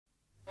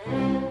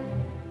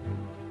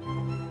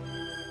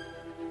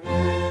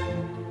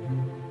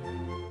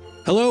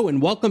Hello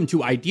and welcome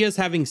to Ideas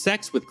Having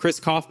Sex with Chris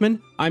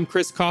Kaufman. I'm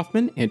Chris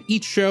Kaufman, and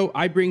each show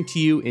I bring to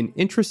you an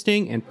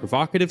interesting and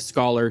provocative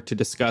scholar to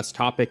discuss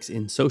topics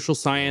in social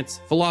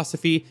science,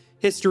 philosophy,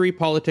 history,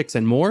 politics,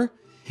 and more.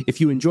 If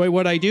you enjoy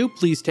what I do,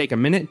 please take a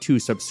minute to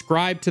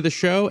subscribe to the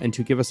show and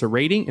to give us a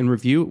rating and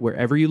review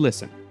wherever you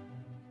listen.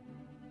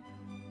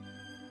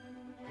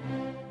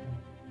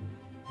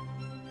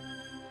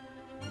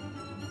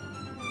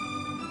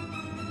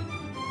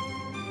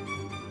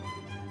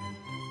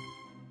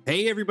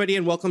 Hey everybody,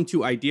 and welcome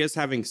to Ideas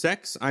Having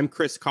Sex. I'm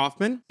Chris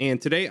Kaufman,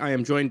 and today I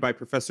am joined by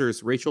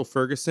Professors Rachel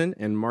Ferguson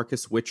and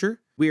Marcus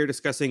Witcher. We are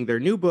discussing their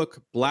new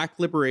book, Black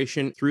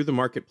Liberation Through the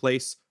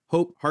Marketplace,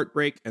 Hope,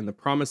 Heartbreak, and the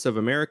Promise of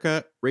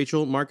America.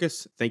 Rachel,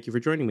 Marcus, thank you for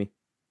joining me.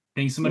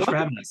 Thanks so much for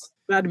having us.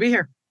 Glad to be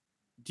here.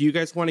 Do you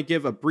guys want to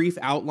give a brief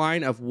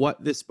outline of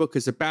what this book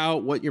is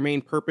about, what your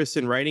main purpose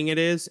in writing it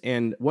is,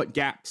 and what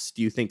gaps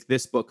do you think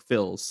this book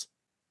fills?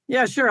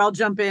 Yeah, sure. I'll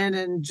jump in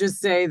and just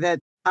say that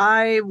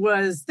I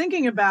was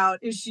thinking about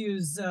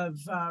issues of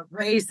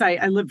race.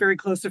 I live very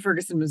close to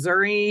Ferguson,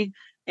 Missouri,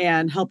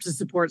 and helped to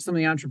support some of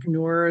the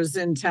entrepreneurs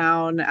in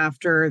town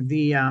after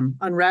the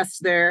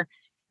unrest there.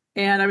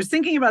 And I was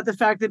thinking about the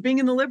fact that being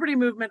in the liberty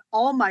movement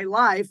all my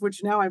life,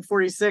 which now I'm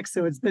 46,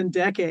 so it's been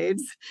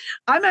decades,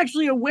 I'm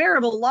actually aware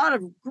of a lot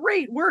of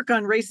great work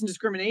on race and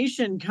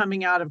discrimination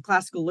coming out of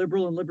classical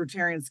liberal and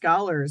libertarian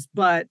scholars,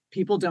 but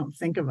people don't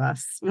think of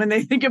us when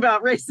they think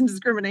about race and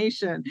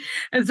discrimination.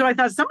 And so I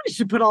thought somebody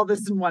should put all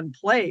this in one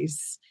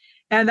place.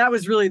 And that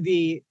was really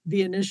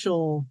the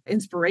initial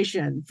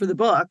inspiration for the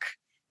book.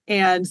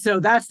 And so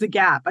that's the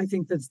gap I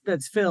think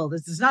that's filled.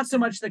 It's not so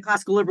much that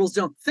classical liberals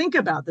don't think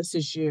about this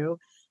issue,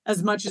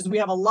 as much as we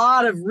have a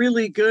lot of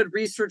really good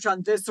research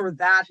on this or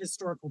that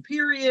historical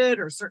period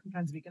or certain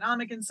kinds of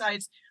economic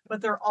insights,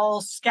 but they're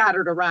all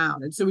scattered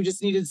around. And so we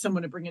just needed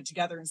someone to bring it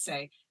together and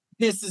say,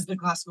 this is the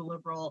classical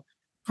liberal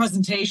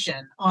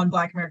presentation on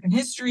Black American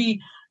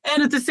history.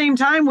 And at the same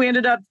time, we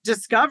ended up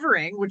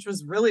discovering, which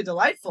was really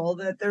delightful,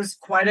 that there's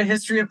quite a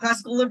history of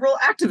classical liberal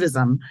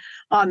activism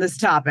on this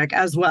topic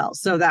as well.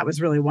 So that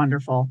was really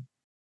wonderful.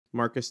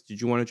 Marcus, did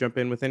you want to jump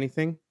in with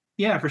anything?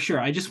 Yeah, for sure.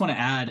 I just want to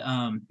add,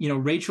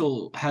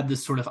 Rachel had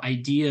this sort of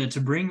idea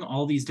to bring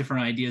all these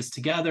different ideas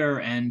together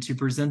and to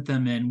present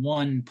them in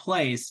one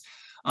place.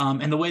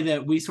 And the way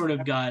that we sort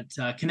of got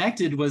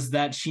connected was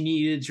that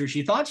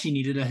she thought she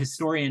needed a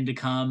historian to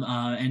come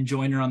and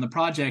join her on the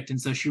project.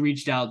 And so she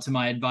reached out to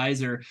my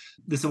advisor,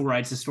 the civil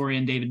rights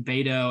historian, David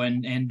Beto,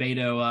 and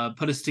Beto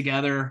put us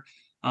together.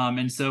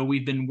 And so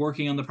we've been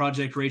working on the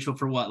project, Rachel,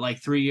 for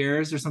like 3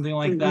 years or something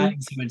like that.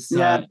 And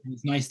so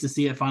it's nice to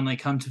see it finally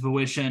come to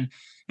fruition.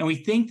 And we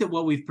think that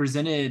what we've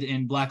presented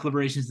in Black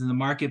Liberations in the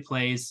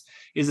Marketplace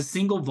is a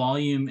single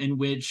volume in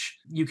which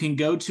you can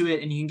go to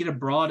it and you can get a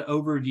broad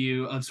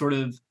overview of sort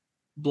of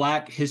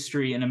Black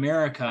history in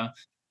America.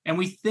 And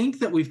we think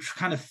that we've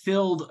kind of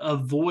filled a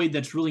void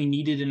that's really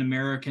needed in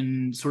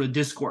American sort of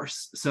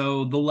discourse.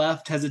 So the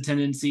left has a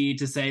tendency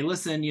to say,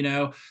 listen,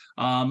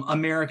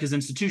 America's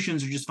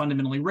institutions are just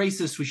fundamentally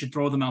racist. We should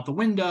throw them out the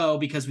window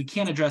because we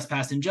can't address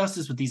past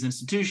injustice with these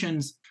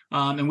institutions.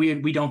 And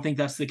we don't think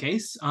that's the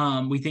case.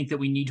 We think that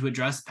we need to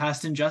address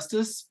past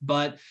injustice.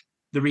 But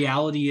the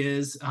reality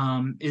is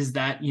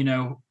that,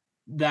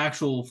 the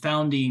actual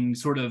founding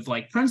sort of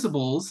like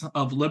principles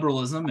of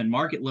liberalism and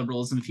market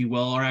liberalism, if you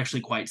will, are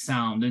actually quite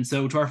sound. And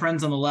so to our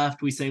friends on the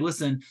left, we say,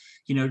 listen,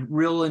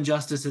 real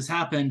injustice has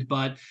happened,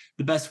 but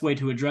the best way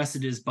to address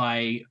it is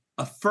by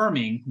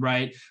affirming,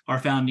 right, our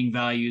founding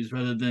values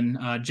rather than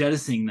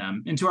jettisoning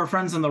them. And to our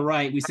friends on the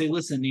right, we say,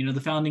 listen, the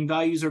founding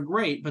values are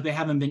great, but they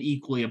haven't been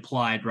equally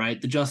applied,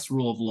 right? The just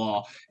rule of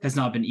law has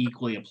not been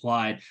equally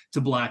applied to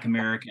Black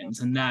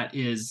Americans, and that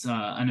is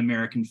an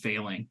American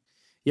failing.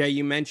 Yeah,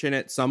 you mentioned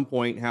at some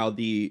point how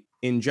the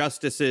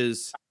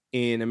injustices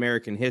in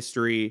American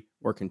history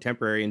or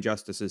contemporary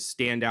injustices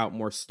stand out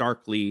more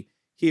starkly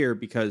here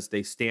because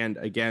they stand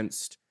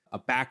against a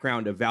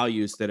background of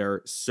values that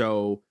are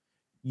so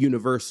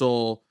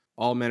universal.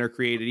 All men are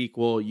created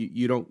equal.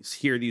 You don't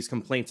hear these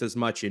complaints as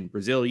much in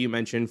Brazil, you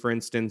mentioned, for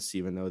instance,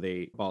 even though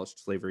they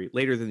abolished slavery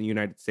later than the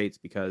United States,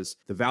 because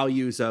the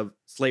values of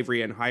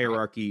slavery and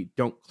hierarchy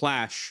don't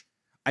clash.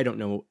 I don't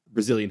know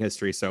Brazilian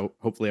history, so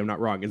hopefully I'm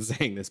not wrong in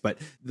saying this, but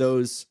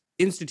those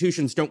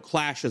institutions don't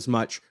clash as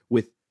much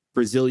with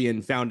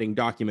Brazilian founding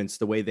documents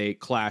the way they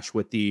clash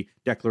with the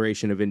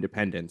Declaration of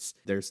Independence.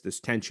 There's this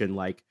tension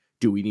like,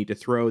 do we need to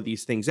throw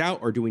these things out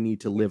or do we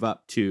need to live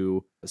up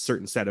to a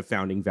certain set of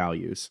founding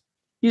values?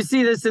 You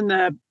see this in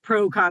the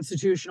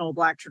pro-constitutional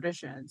Black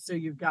tradition. So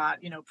you've got,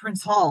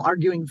 Prince Hall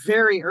arguing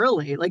very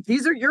early, like,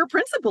 these are your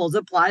principles,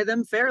 apply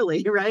them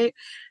fairly, right?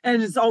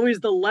 And it's always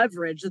the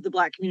leverage that the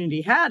Black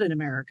community had in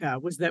America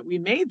was that we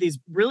made these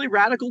really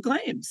radical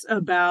claims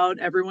about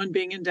everyone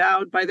being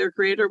endowed by their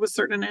creator with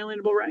certain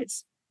inalienable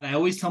rights. I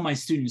always tell my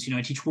students,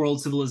 I teach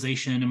world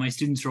civilization, and my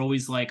students are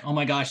always like, oh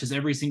my gosh, is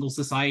every single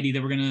society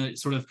that we're going to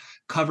sort of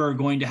cover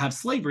going to have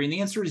slavery? And the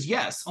answer is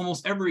yes.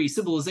 Almost every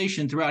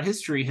civilization throughout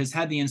history has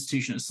had the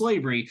institution of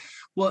slavery.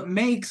 What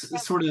makes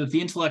sort of the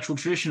intellectual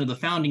tradition of the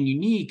founding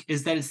unique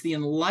is that it's the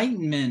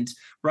Enlightenment,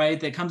 right,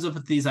 that comes up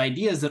with these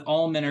ideas that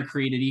all men are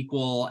created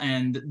equal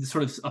and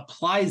sort of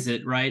applies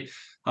it, right,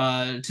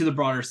 to the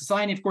broader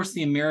society. Of course,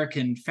 the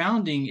American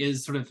founding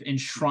is sort of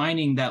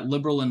enshrining that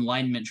liberal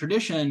Enlightenment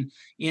tradition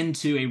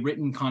into a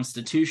written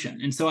constitution.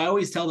 And so I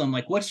always tell them,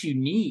 like, what's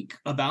unique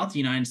about the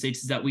United States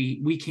is that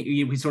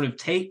we sort of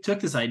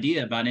took this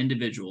idea about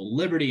individual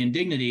liberty and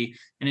dignity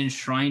and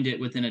enshrined it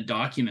within a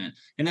document.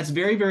 And that's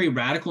very, very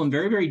radical and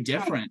very, very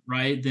different,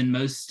 right, than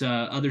most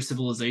other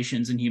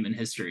civilizations in human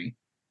history.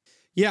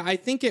 Yeah, I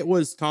think it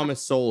was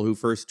Thomas Sowell who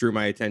first drew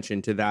my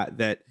attention to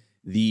that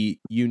the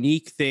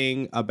unique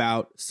thing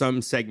about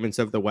some segments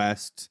of the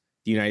West,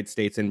 the United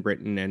States and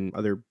Britain and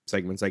other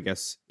segments, I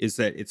guess, is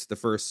that it's the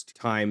first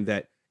time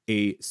that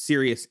a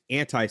serious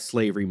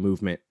anti-slavery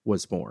movement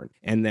was born.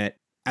 And that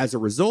as a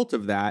result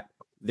of that,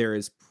 there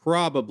is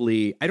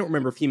probably, I don't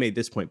remember if he made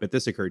this point, but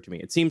this occurred to me.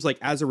 It seems like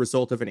as a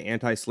result of an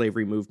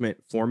anti-slavery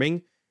movement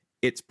forming,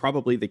 it's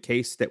probably the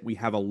case that we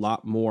have a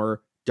lot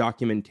more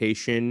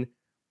documentation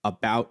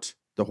about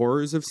the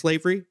horrors of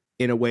slavery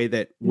in a way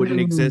that wouldn't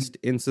exist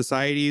in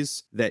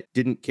societies that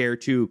didn't care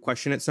to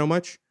question it so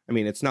much. I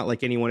mean, it's not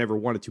like anyone ever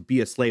wanted to be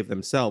a slave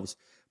themselves,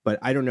 but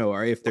I don't know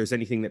if there's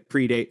anything that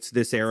predates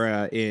this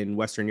era in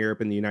Western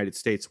Europe and the United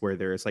States where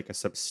there is like a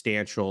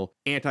substantial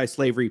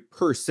anti-slavery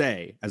per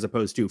se, as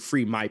opposed to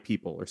free my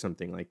people or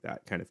something like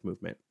that kind of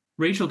movement.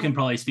 Rachel can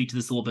probably speak to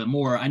this a little bit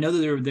more. I know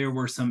that there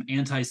were some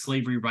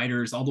anti-slavery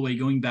writers all the way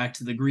going back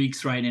to the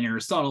Greeks, right, and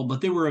Aristotle, but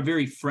they were a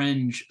very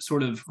fringe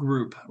sort of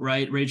group,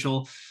 right?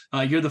 Rachel,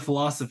 you're the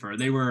philosopher.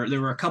 There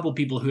were a couple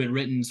people who had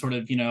written sort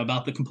of,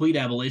 about the complete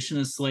abolition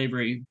of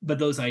slavery, but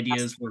those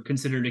ideas were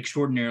considered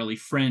extraordinarily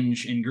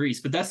fringe in Greece.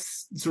 But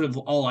that's sort of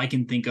all I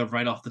can think of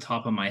right off the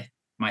top of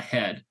my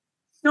head.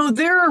 No,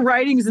 there are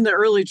writings in the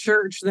early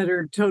church that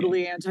are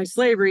totally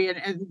anti-slavery,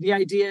 and the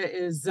idea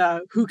is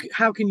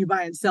how can you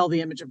buy and sell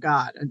the image of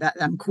God? And that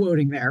I'm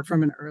quoting there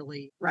from an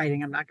early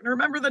writing. I'm not going to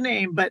remember the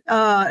name, but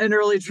an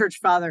early church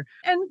father.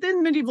 And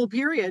then medieval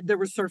period, there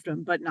was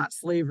serfdom, but not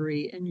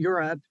slavery in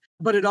Europe.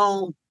 But it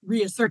all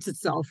reasserts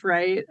itself,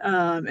 right,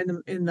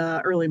 in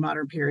the early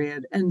modern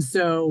period, and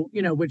so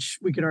which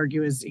we could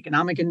argue is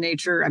economic in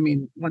nature. I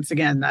mean, once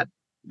again, that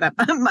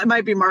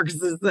might be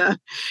Marcus's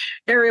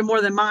area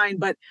more than mine,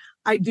 but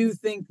I do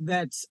think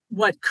that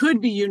what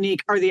could be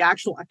unique are the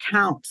actual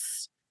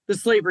accounts, the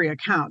slavery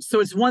accounts.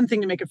 So it's one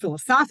thing to make a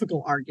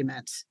philosophical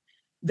argument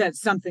that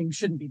something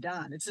shouldn't be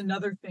done. It's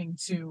another thing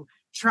to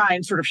try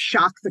and sort of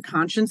shock the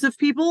conscience of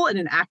people in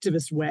an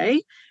activist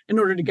way in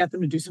order to get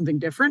them to do something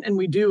different. And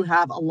we do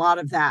have a lot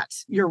of that,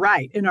 you're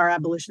right, in our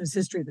abolitionist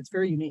history that's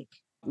very unique.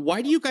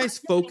 Why do you guys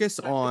focus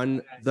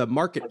on the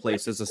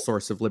marketplace as a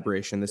source of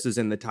liberation? This is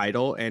in the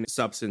title and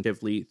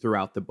substantively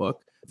throughout the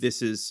book.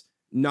 This is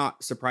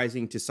not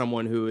surprising to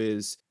someone who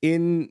is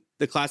in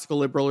the classical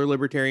liberal or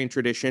libertarian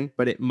tradition,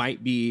 but it might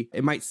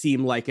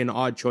seem like an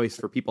odd choice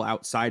for people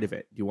outside of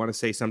it. Do you want to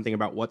say something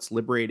about what's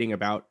liberating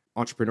about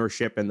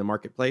entrepreneurship and the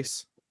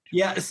marketplace?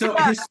 Yeah. So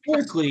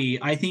historically,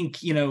 I think,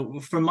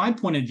 from my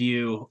point of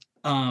view,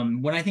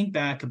 when I think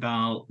back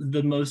about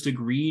the most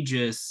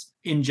egregious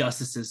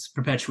injustices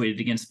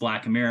perpetuated against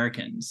Black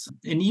Americans,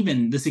 and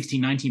even the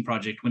 1619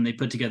 Project, when they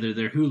put together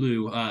their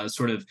Hulu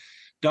sort of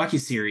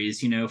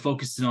docuseries,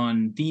 focused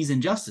on these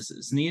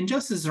injustices. And the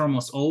injustices are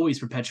almost always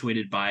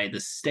perpetuated by the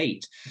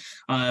state.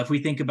 If we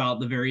think about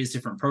the various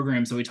different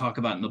programs that we talk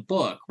about in the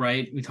book,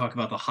 right? We talk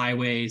about the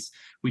highways,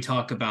 we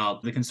talk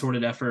about the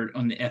concerted effort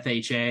on the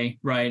FHA,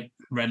 right?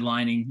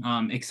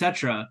 Redlining,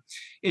 etc.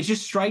 It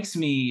just strikes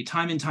me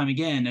time and time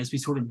again, as we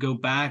sort of go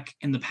back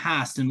in the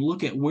past and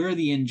look at where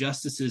the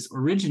injustices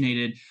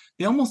originated,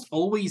 they almost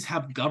always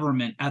have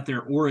government at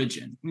their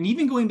origin. And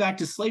even going back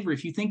to slavery,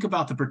 if you think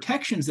about the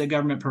protections that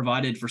government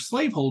provided for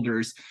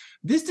slaveholders,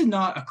 this did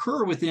not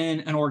occur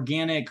within an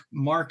organic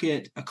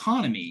market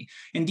economy.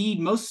 Indeed,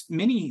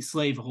 many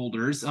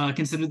slaveholders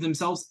considered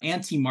themselves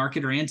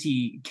anti-market or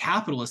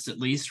anti-capitalist, at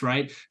least,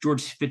 right?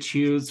 George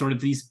Fitzhugh, sort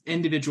of these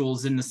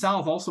individuals in the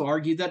South also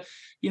argued that,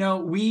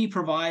 we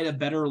provide a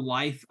better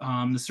life,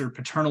 the sort of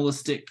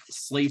paternalistic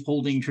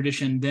slaveholding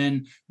tradition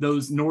than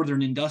those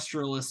Northern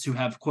industrialists who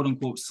have quote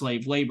unquote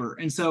slave labor.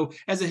 And so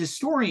as a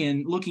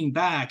historian looking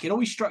back, it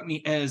always struck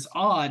me as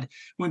odd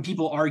when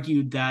people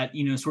argued that,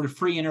 sort of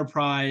free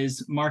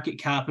enterprise, market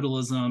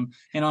capitalism,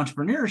 and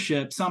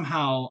entrepreneurship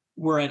somehow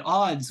were at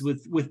odds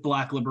with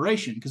Black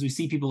liberation, because we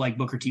see people like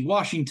Booker T.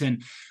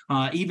 Washington,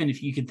 even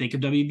if you could think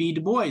of W.B.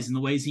 Du Bois and the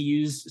ways he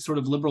used sort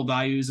of liberal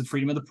values of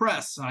freedom of the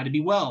press, Ida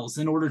B. Wells,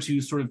 in order to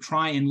sort of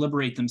try and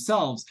liberate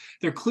themselves.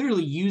 They're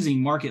clearly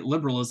using market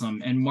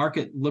liberalism and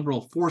market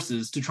liberal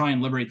forces to try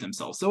and liberate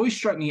themselves. So it always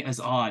struck me as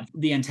odd,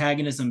 the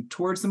antagonism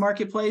towards the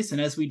marketplace.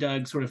 And as we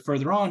dug sort of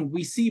further on,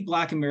 we see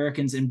Black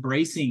Americans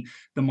embracing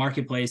the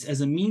marketplace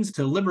as a means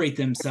to liberate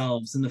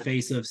themselves in the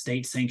face of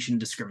state-sanctioned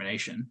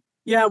discrimination.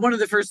 Yeah, one of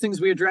the first things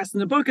we address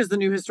in the book is the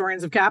new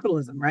historians of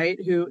capitalism, right?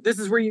 This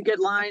is where you get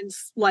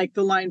lines like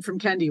the line from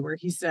Kendi where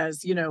he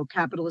says,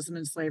 capitalism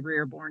and slavery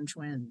are born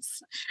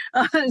twins,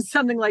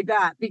 something like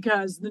that,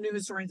 because the new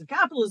historians of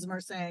capitalism are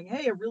saying,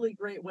 hey, a really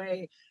great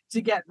way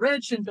to get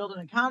rich and build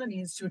an economy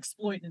is to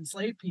exploit and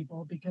enslave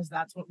people, because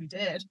that's what we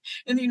did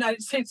in the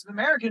United States of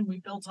America. And we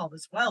built all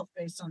this wealth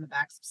based on the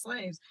backs of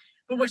slaves.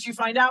 But what you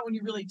find out when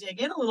you really dig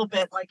in a little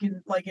bit, like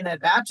in Ed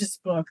Baptist's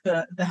book,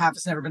 the Half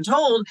Has Never Been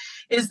Told,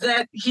 is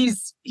that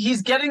he's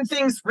getting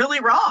things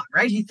really wrong,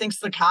 right? He thinks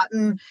the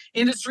cotton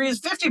industry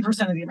is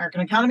 50% of the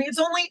American economy. It's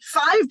only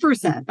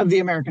 5% of the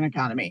American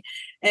economy.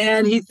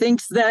 And he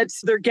thinks that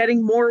they're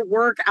getting more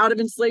work out of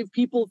enslaved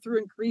people through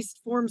increased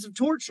forms of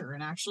torture.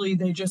 And actually,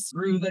 they just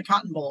grew the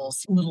cotton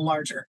bolls a little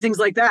larger, things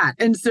like that.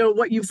 And so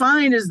what you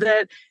find is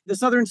that the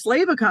Southern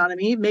slave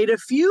economy made a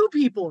few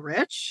people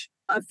rich,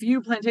 a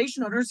few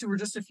plantation owners who were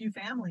just a few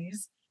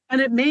families, and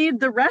it made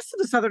the rest of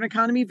the Southern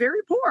economy very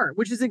poor,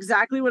 which is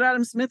exactly what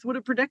Adam Smith would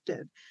have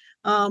predicted.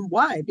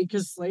 Why?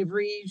 Because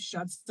slavery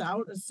shuts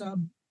out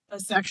a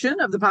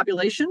section of the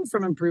population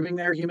from improving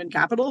their human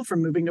capital,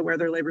 from moving to where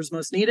their labor is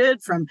most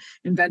needed, from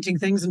inventing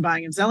things and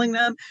buying and selling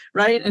them,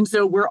 right? And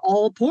so we're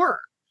all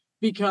poor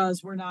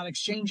because we're not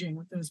exchanging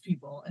with those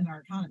people in our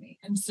economy.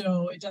 And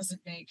so it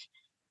doesn't make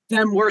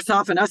them worse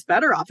off and us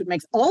better off. It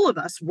makes all of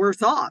us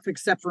worse off,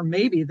 except for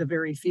maybe the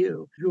very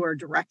few who are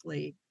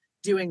directly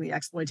doing the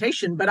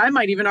exploitation. But I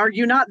might even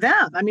argue not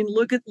them. I mean,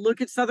 look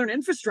at Southern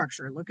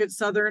infrastructure, look at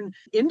Southern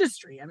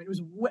industry. I mean,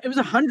 it was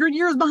 100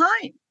 years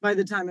behind by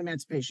the time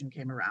emancipation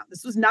came around.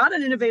 This was not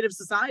an innovative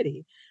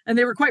society, and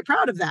they were quite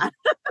proud of that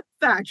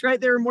fact, right?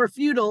 They were more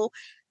feudal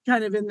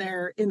kind of in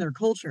their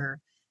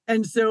culture.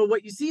 And so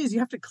what you see is you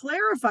have to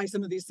clarify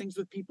some of these things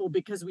with people,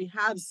 because we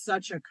have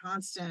such a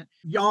constant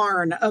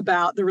yarn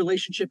about the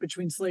relationship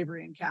between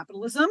slavery and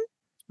capitalism.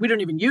 We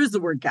don't even use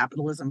the word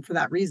capitalism for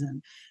that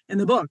reason in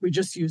the book. We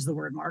just use the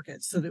word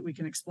markets so that we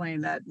can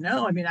explain that,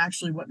 no, I mean,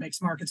 actually what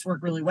makes markets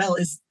work really well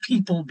is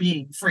people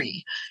being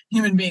free.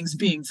 Human beings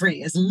being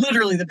free is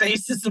literally the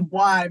basis of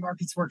why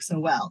markets work so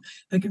well.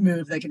 They can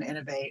move, they can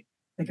innovate,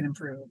 they can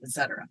improve,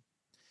 etc.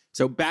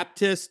 So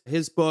Baptist,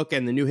 his book,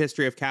 and the New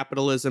History of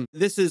Capitalism,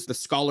 this is the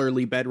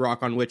scholarly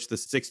bedrock on which the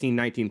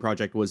 1619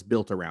 Project was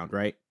built around,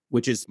 right?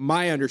 Which is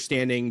my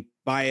understanding,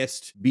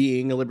 biased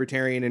being a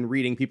libertarian and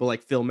reading people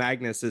like Phil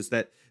Magnus, is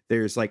that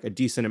there's like a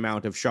decent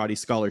amount of shoddy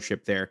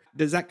scholarship there.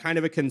 Is that kind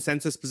of a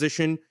consensus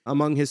position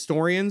among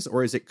historians,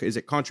 or is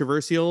it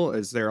controversial?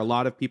 Is there a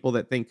lot of people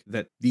that think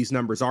that these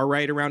numbers are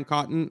right around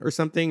cotton or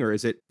something, or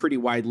is it pretty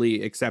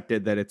widely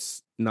accepted that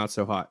it's not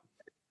so hot?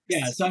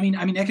 Yeah, so I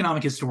mean,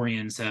 economic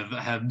historians have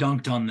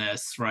dunked on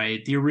this,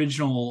 right? The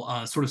original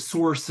sort of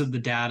source of the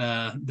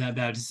data that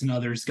Baptist and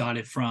others got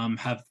it from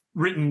have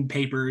written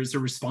papers or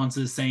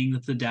responses saying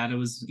that the data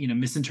was,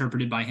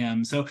 misinterpreted by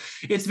him. So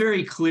it's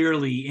very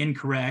clearly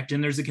incorrect,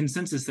 and there's a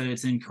consensus that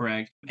it's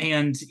incorrect.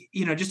 And,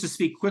 just to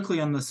speak quickly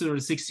on the sort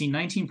of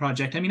 1619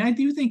 Project, I mean, I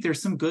do think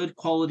there's some good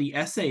quality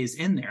essays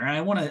in there. And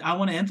I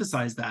want to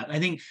emphasize that. I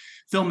think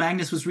Phil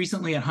Magnus was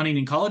recently at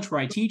Huntington College,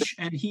 where I teach,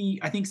 and he,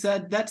 I think,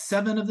 said that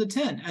 7 of the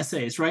 10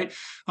 essays, right,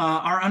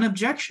 are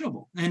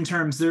unobjectionable in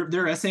terms.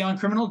 Their essay on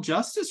criminal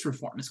justice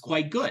reform is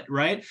quite good,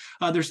 right?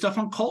 Their stuff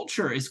on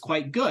culture is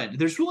quite good.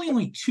 There's really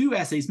only 2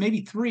 essays,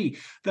 maybe 3,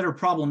 that are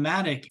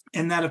problematic,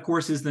 and that, of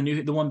course, is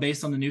the one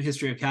based on the New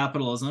History of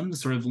Capitalism, the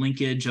sort of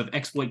linkage of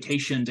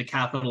exploitation to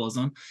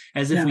capitalism,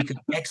 as if we could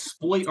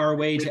exploit our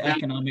way to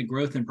economic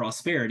growth and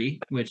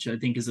prosperity, which I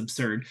think is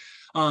absurd.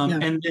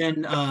 And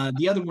then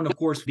the other one, of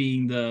course,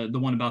 being the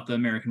one about the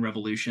American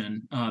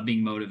Revolution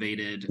being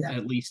motivated,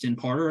 at least in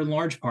part or in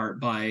large part,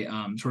 by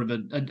sort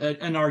of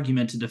an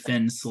argument to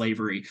defend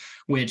slavery,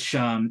 which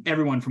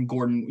everyone from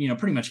Gordon,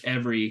 pretty much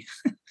every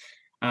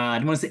I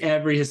don't want to say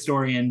every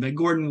historian, but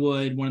Gordon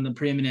Wood, one of the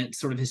preeminent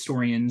sort of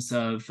historians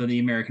of the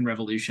American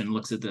Revolution,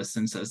 looks at this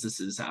and says this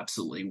is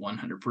absolutely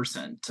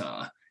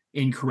 100%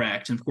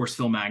 incorrect. And of course,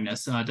 Phil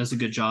Magnus does a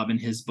good job in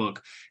his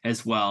book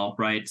as well,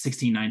 right?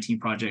 1619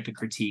 Project, a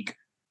critique.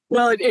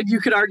 Well, and you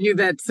could argue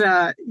that,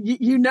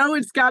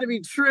 it's got to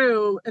be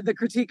true. The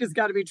critique has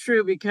got to be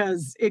true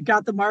because it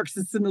got the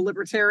Marxists and the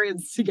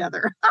libertarians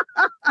together.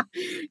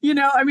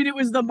 It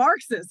was the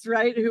Marxists,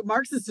 right?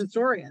 Marxist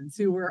historians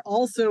who were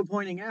also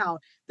pointing out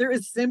there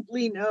is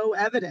simply no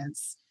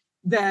evidence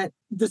that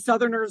the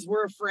Southerners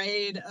were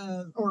afraid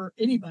of, or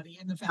anybody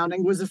in the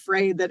founding was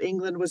afraid that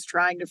England was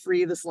trying to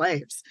free the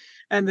slaves,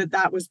 and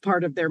that was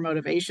part of their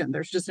motivation.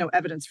 There's just no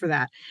evidence for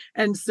that.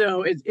 And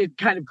so it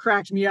kind of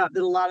cracked me up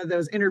that a lot of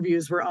those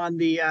interviews were on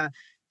the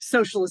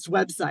socialist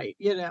website,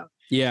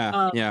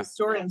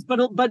 historians,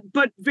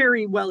 but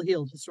very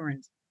well-heeled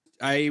historians.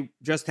 I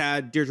just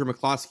had Deirdre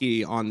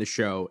McCloskey on the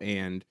show,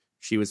 and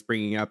she was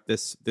bringing up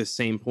this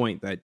same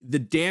point, that the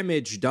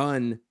damage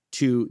done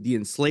to the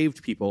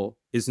enslaved people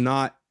is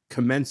not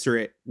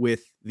commensurate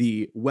with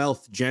the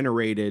wealth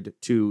generated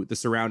to the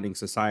surrounding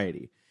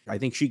society. I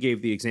think she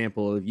gave the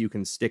example of you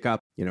can stick up,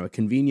 a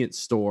convenience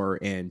store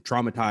and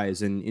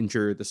traumatize and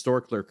injure the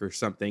store clerk or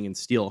something and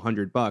steal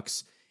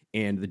 $100.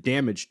 and the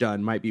damage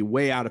done might be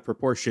way out of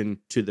proportion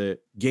to the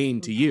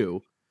gain to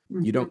you.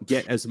 You don't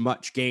get as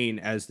much gain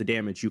as the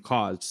damage you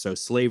caused. So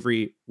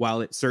slavery, while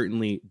it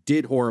certainly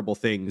did horrible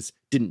things,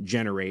 didn't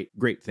generate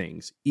great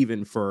things,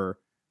 even for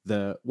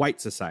the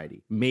white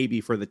society, maybe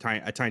for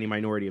a tiny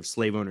minority of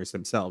slave owners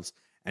themselves,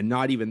 and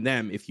not even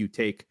them if you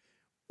take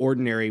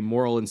ordinary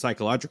moral and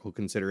psychological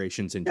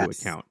considerations into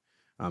account.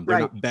 They're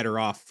not better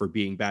off for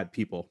being bad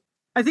people.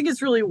 I think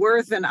it's really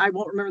worth, and I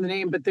won't remember the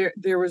name, but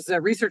there was a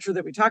researcher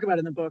that we talk about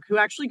in the book who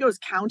actually goes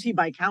county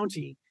by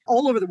county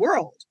all over the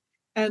world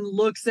and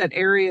looks at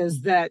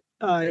areas that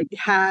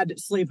had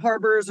slave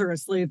harbors or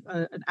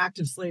an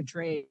active slave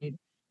trade,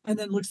 and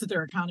then looks at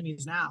their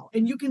economies now.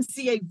 And you can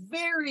see a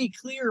very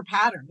clear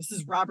pattern. This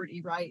is Robert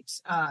E. Wright,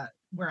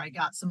 where I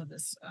got some of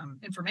this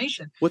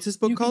information. What's his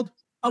book called?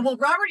 Well,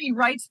 Robert E.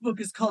 Wright's book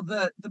is called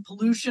The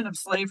Pollution of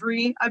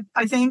Slavery,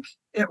 I think,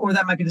 or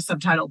that might be the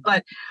subtitle.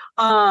 But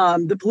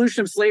The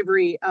Pollution of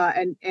Slavery,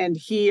 and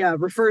he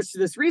refers to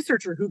this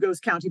researcher who goes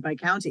county by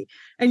county.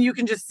 And you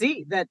can just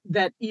see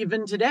that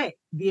even today,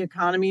 the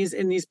economies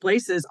in these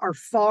places are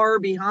far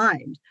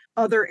behind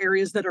other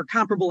areas that are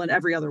comparable in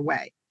every other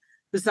way,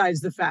 besides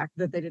the fact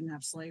that they didn't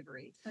have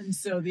slavery. And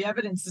so the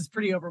evidence is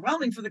pretty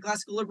overwhelming for the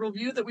classical liberal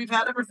view that we've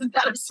had ever since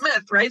Adam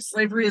Smith, right?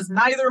 Slavery is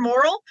neither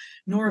moral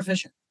nor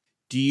efficient.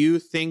 Do you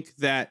think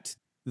that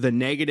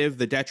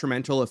the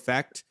detrimental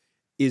effect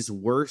is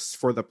worse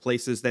for the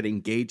places that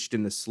engaged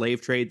in the slave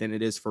trade than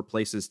it is for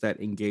places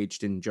that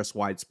engaged in just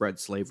widespread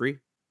slavery?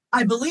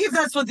 I believe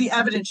that's what the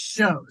evidence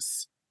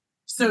shows.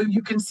 So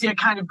you can see a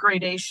kind of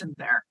gradation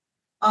there.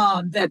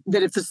 That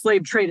if the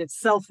slave trade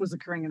itself was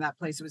occurring in that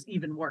place, it was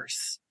even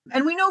worse.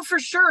 And we know for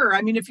sure,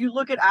 I mean, if you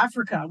look at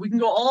Africa, we can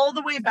go all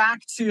the way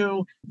back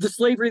to the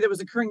slavery that was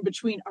occurring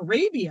between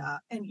Arabia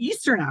and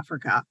Eastern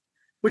Africa,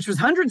 which was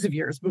hundreds of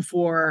years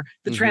before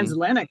the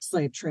transatlantic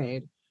slave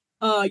trade.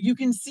 You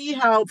can see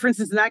how, for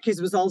instance, in that case,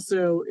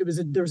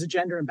 there was a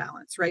gender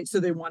imbalance, right? So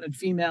they wanted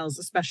females,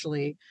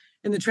 especially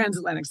in the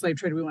transatlantic slave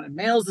trade, we wanted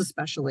males,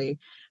 especially.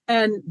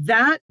 And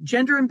that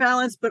gender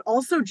imbalance, but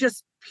also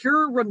just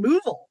pure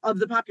removal of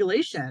the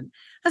population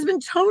has been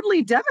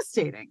totally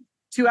devastating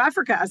to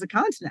Africa as a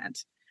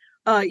continent,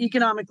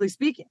 economically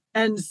speaking.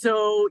 And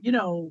so,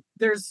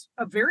 there's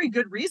a very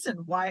good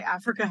reason why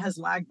Africa has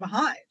lagged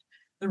behind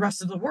the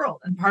rest of the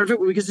world. And part of it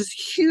was because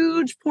just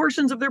huge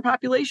portions of their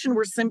population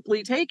were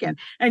simply taken.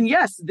 And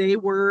yes, they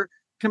were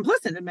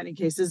complicit in many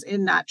cases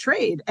in that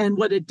trade. And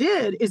what it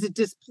did is it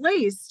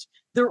displaced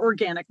their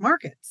organic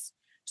markets.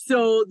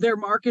 So their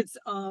markets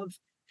of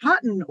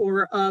cotton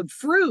or of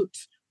fruit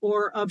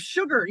or of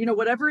sugar,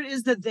 whatever it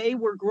is that they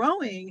were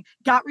growing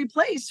got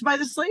replaced by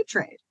the slave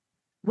trade,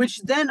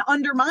 which then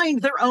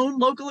undermined their own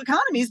local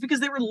economies because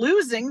they were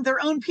losing their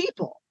own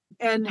people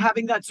and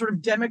having that sort of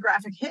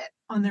demographic hit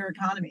on their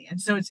economy. And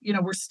so it's,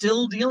 we're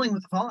still dealing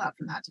with the fallout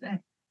from that today.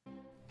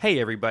 Hey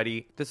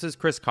everybody, this is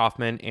Chris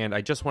Kaufman, and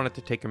I just wanted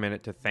to take a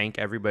minute to thank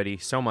everybody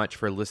so much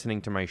for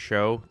listening to my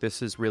show.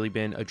 This has really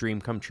been a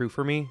dream come true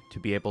for me, to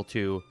be able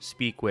to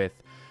speak with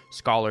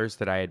scholars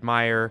that I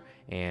admire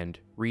and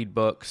read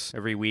books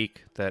every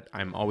week that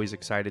I'm always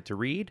excited to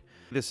read.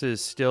 This is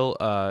still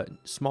a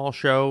small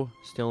show,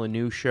 still a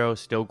new show,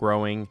 still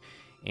growing,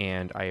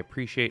 and I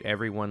appreciate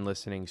everyone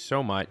listening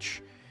so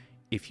much.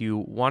 If you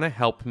want to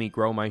help me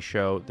grow my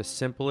show, the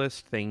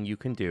simplest thing you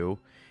can do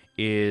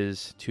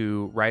is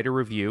to write a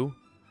review,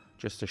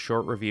 just a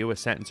short review, a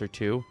sentence or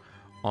two,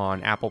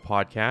 on Apple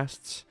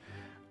Podcasts,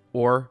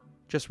 or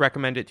just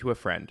recommend it to a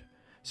friend.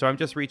 So I'm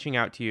just reaching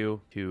out to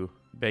you to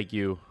beg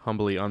you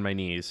humbly on my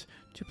knees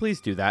to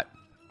please do that.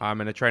 I'm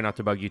going to try not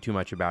to bug you too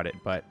much about it,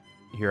 but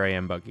here I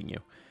am bugging you.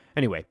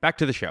 Anyway, back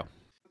to the show.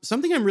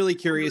 Something I'm really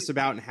curious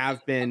about and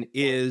have been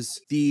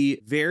is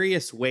the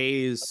various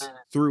ways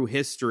through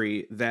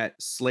history that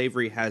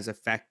slavery has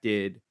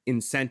affected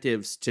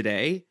incentives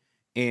today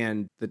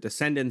and the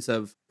descendants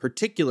of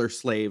particular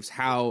slaves,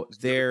 how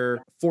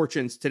their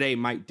fortunes today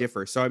might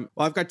differ. So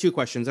I've got two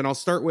questions, and I'll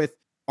start with,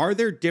 are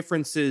there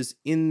differences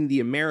in the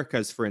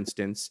Americas, for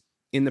instance,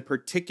 in the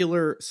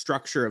particular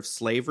structure of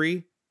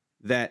slavery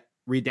that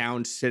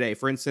redound today?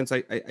 For instance,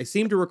 I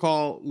seem to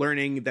recall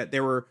learning that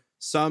there were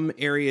some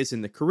areas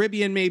in the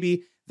Caribbean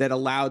maybe that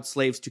allowed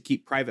slaves to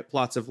keep private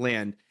plots of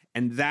land,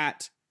 and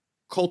that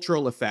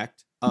cultural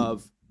effect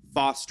of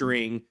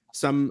fostering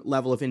some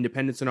level of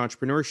independence and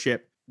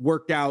entrepreneurship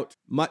worked out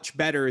much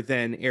better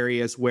than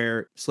areas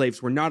where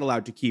slaves were not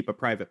allowed to keep a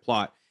private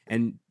plot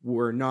and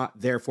were not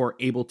therefore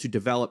able to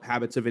develop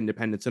habits of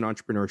independence and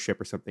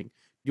entrepreneurship or something. Do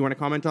you want to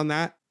comment on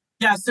that?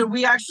 Yeah, so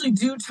we actually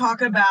do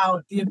talk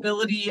about the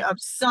ability of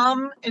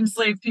some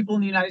enslaved people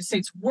in the United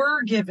States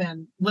were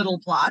given little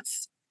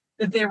plots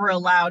that they were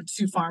allowed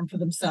to farm for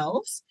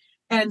themselves.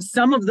 And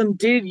some of them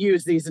did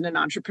use these in an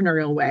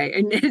entrepreneurial way.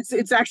 And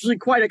it's actually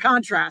quite a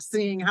contrast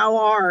seeing how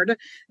hard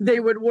they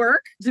would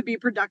work to be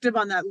productive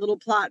on that little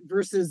plot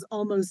versus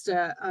almost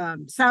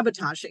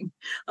sabotaging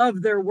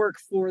of their work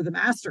for the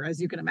master, as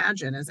you can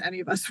imagine, as any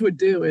of us would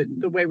do in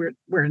the way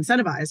we're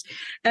incentivized.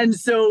 And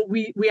so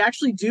we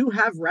actually do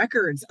have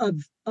records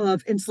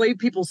of enslaved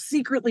people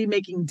secretly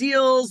making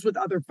deals with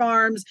other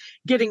farms,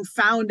 getting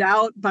found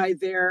out by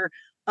their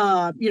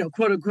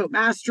quote unquote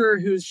master,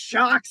 who's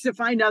shocked to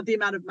find out the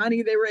amount of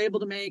money they were able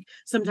to make.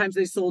 Sometimes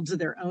they sold to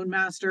their own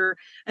master.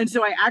 And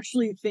so I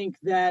actually think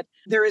that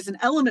there is an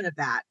element of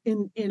that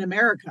in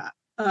America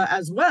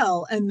as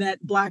well, and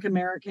that Black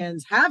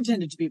Americans have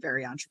tended to be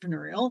very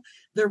entrepreneurial.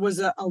 There was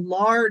a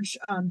large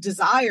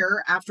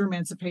desire after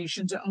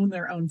emancipation to own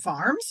their own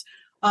farms,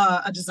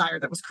 a desire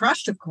that was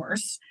crushed, of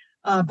course,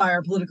 by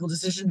our political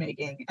decision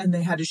making, and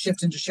they had to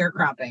shift into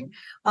sharecropping.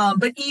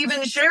 But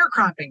even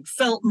sharecropping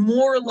felt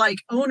more like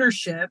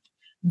ownership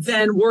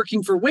than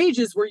working for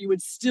wages, where you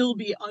would still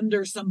be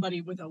under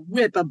somebody with a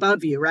whip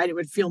above you, right? It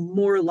would feel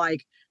more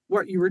like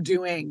what you were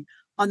doing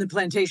on the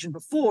plantation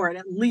before. And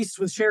at least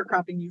with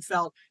sharecropping, you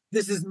felt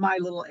this is my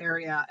little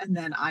area and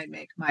then I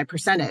make my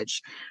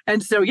percentage.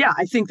 And so, yeah,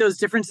 I think those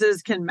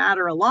differences can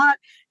matter a lot.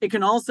 It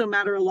can also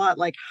matter a lot,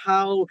 like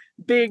how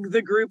big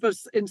the group of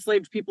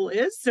enslaved people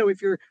is. So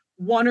if you're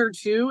one or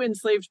two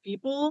enslaved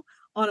people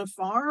on a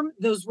farm,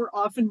 those were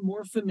often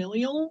more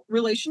familial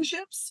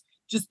relationships,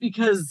 just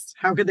because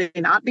how could they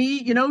not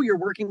be? You're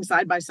working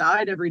side by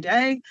side every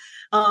day,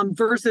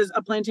 versus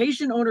a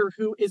plantation owner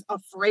who is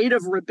afraid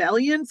of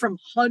rebellion from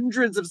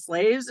hundreds of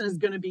slaves and is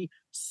going to be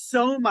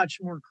so much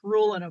more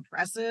cruel and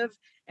oppressive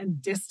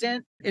and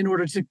distant in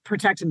order to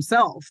protect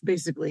himself,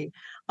 basically.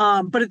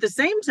 But at the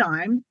same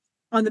time,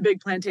 on the big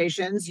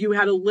plantations, you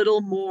had a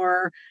little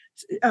more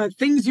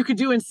things you could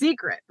do in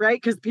secret, right?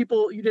 Because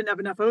you didn't have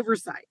enough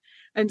oversight.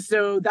 And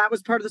so that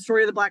was part of the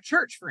story of the Black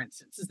church, for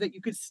instance, is that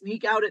you could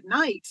sneak out at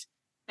night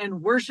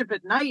and worship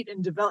at night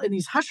and develop in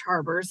these hush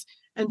harbors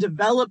and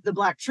develop the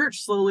Black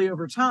church slowly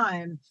over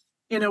time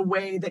in a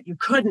way that you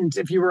couldn't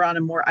if you were on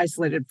a more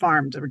isolated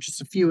farm. There were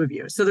just a few of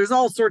you. So there's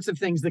all sorts of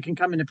things that can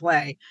come into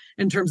play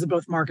in terms of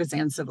both Marcus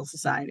and civil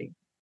society.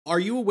 Are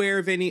you aware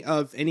of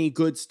any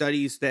good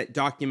studies that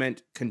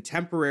document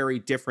contemporary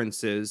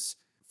differences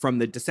from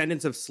the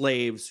descendants of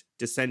slaves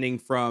descending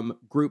from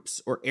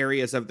groups or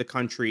areas of the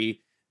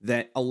country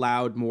that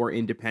allowed more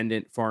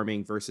independent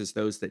farming versus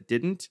those that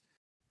didn't?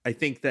 I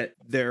think that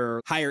there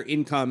are higher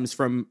incomes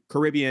from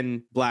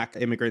Caribbean Black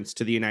immigrants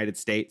to the United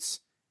States,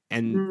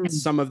 and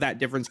some of that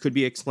difference could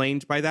be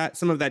explained by that.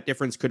 Some of that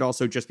difference could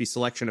also just be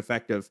selection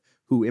effect of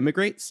who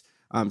immigrates.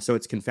 So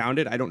it's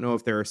confounded. I don't know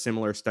if there are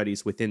similar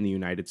studies within the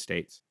United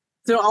States.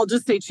 So I'll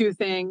just say two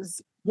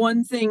things.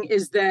 One thing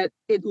is that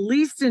at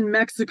least in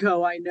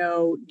Mexico, I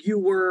know you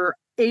were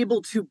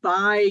able to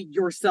buy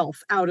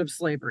yourself out of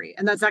slavery.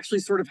 And that's actually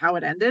sort of how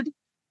it ended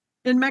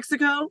in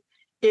Mexico,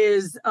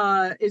 is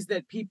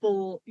that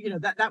people,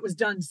 that was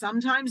done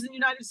sometimes in the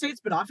United States,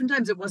 but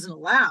oftentimes it wasn't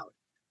allowed.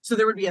 So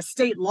there would be a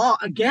state law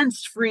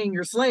against freeing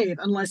your slave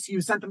unless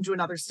you sent them to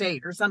another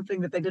state or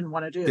something that they didn't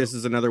want to do. This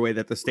is another way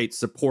that the state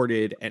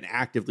supported and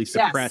actively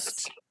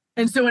suppressed. Yes.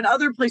 And so in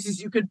other places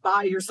you could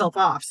buy yourself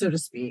off, so to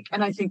speak.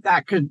 And I think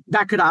that could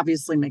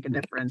obviously make a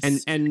difference.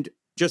 And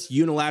just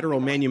unilateral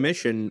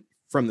manumission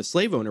from the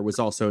slave owner was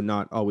also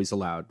not always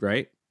allowed,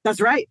 right? That's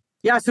right.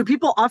 Yeah. So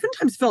people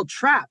oftentimes felt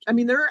trapped. I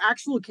mean, there are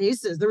actual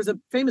cases. There was a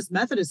famous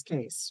Methodist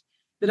case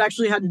that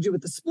actually had to do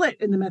with the split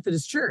in the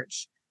Methodist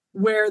Church,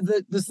 where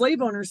the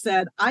slave owner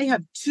said, I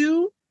have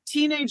 2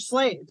 teenage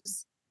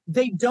slaves.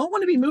 They don't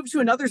want to be moved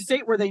to another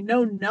state where they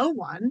know no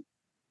one.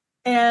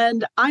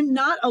 And I'm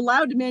not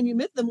allowed to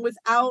manumit them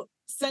without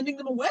sending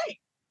them away.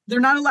 They're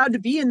not allowed to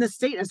be in the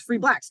state as free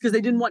Blacks because they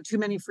didn't want too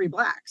many free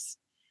Blacks.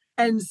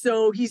 And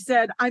so he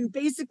said, I'm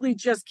basically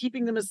just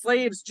keeping them as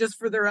slaves just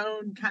for their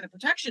own kind of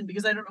protection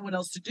because I don't know what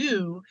else to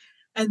do.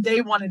 And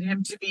they wanted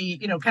him to be,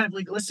 kind of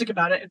legalistic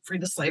about it and free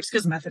the slaves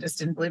because Methodists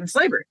didn't believe in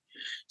slavery.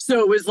 So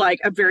it was like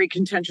a very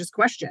contentious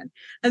question.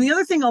 And the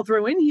other thing I'll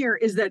throw in here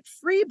is that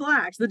free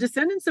Blacks, the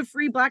descendants of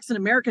free Blacks in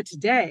America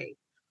today,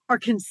 are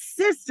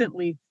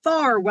consistently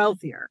far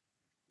wealthier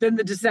than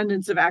the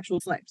descendants of actual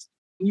slaves.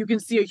 You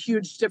can see a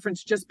huge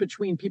difference just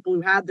between people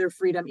who had their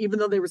freedom, even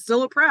though they were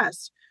still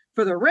oppressed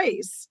for their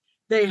race,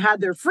 they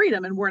had their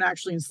freedom and weren't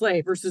actually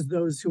enslaved versus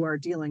those who are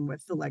dealing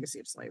with the legacy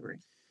of slavery.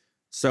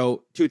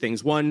 So 2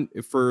 things. One,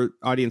 for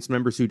audience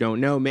members who don't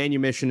know,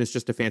 manumission is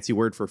just a fancy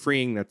word for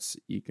freeing. That's,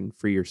 you can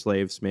free your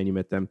slaves,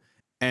 manumit them.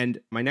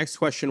 And my next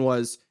question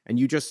was, and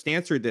you just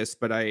answered this,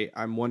 but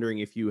I'm wondering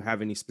if you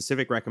have any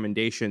specific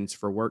recommendations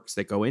for works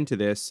that go into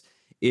this,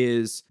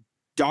 is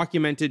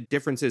documented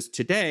differences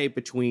today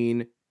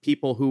between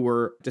people who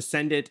were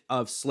descendant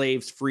of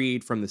slaves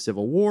freed from the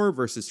Civil War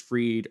versus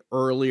freed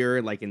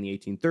earlier, like in the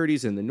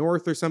 1830s in the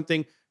North or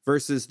something,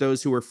 versus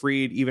those who were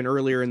freed even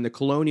earlier in the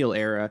colonial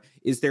era.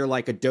 Is there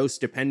like a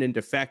dose-dependent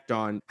effect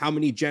on how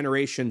many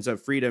generations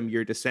of freedom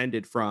you're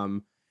descended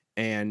from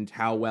and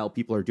how well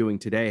people are doing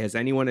today? Has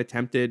anyone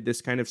attempted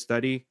this kind of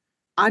study?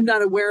 I'm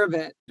not aware of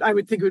it. I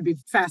would think it would be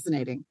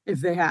fascinating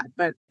if they had,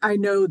 but I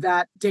know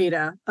that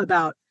data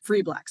about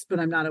free blacks, but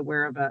I'm not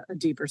aware of a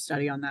deeper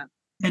study on that.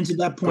 And to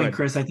that point,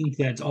 Chris, I think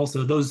that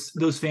also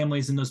those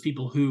families and those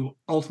people who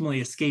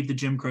ultimately escaped the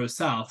Jim Crow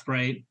South,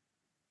 right,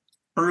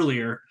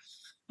 earlier,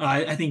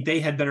 I think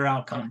they had better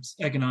outcomes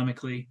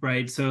economically,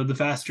 right? So the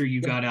faster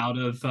you got out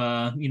of,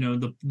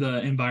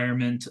 the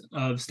environment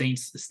of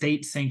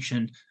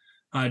state-sanctioned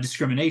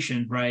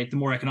discrimination, right, the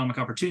more economic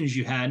opportunities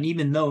you had. And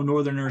even though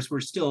Northerners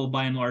were still,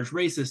 by and large,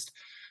 racist,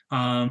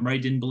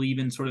 right, didn't believe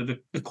in sort of the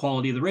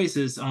equality of the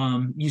races,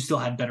 you still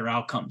had better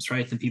outcomes,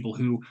 right, than people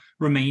who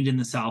remained in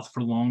the South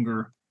for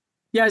longer.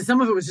 Yeah,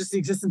 some of it was just the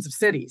existence of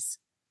cities.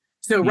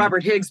 So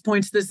Robert Higgs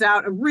points this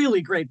out. A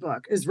really great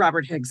book is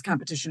Robert Higgs'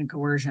 Competition and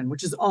Coercion,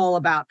 which is all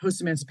about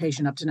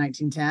post-emancipation up to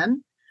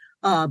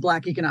 1910,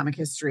 Black economic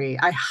history.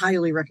 I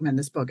highly recommend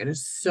this book. It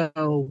is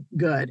so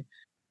good.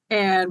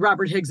 And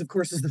Robert Higgs, of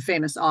course, is the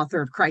famous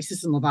author of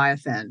Crisis and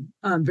Leviathan,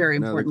 very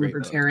important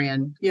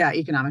libertarian,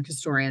 economic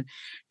historian.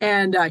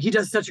 And he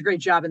does such a great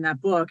job in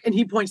that book. And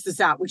he points this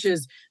out, which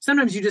is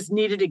sometimes you just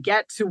needed to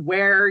get to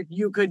where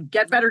you could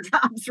get better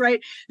jobs,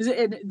 right?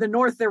 In the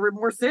North, there were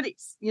more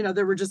cities.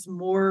 There were just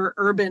more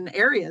urban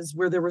areas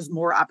where there was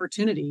more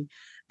opportunity.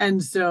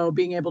 And so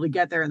being able to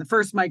get there in the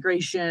first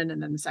migration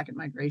and then the second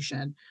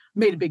migration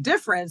made a big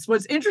difference.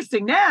 What's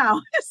interesting now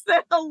is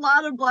that a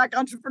lot of Black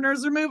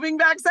entrepreneurs are moving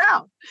back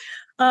south.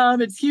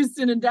 It's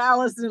Houston and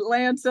Dallas and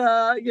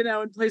Atlanta,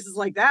 and places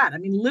like that. I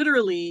mean,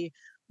 literally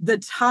the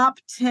top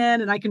 10,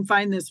 and I can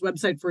find this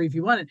website for you if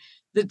you want it,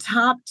 the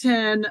top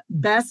 10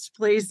 best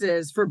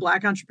places for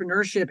Black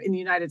entrepreneurship in the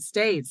United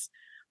States,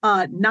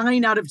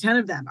 9 out of 10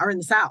 of them are in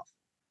the South.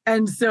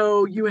 And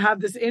so you have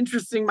this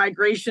interesting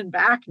migration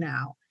back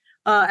now.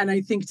 And I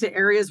think to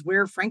areas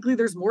where, frankly,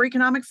 there's more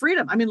economic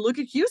freedom. I mean, look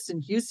at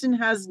Houston. Houston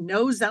has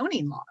no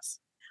zoning laws,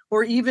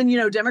 or even,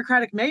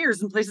 Democratic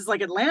mayors in places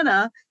like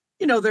Atlanta.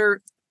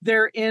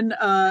 They're in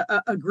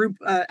a group,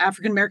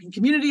 African-American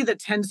community that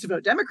tends to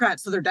vote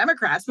Democrats. So they're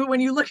Democrats. But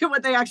when you look at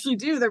what they actually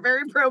do, they're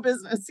very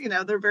pro-business.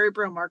 They're very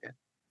pro-market.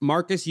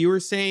 Marcus, you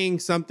were saying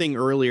something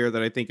earlier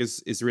that I think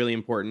is really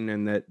important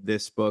and that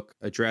this book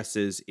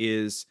addresses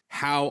is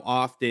how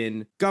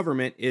often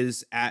government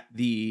is at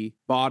the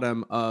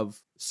bottom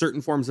of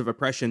certain forms of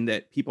oppression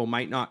that people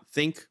might not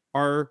think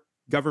are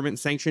government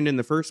sanctioned in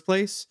the first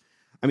place.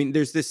 I mean,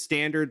 there's this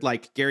standard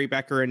like Gary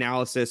Becker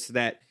analysis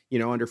that,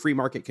 under free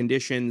market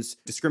conditions,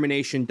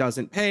 discrimination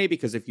doesn't pay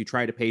because if you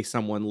try to pay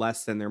someone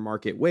less than their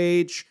market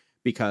wage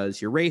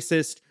because you're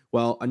racist,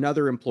 well,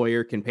 another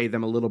employer can pay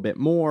them a little bit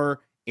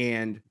more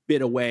and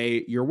bid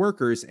away your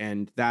workers,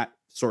 and that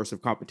source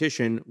of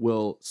competition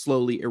will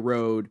slowly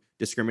erode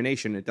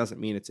discrimination. It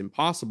doesn't mean it's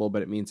impossible,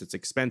 but it means it's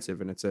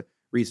expensive, and it's a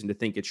reason to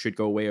think it should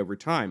go away over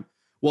time.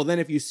 Well, then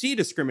if you see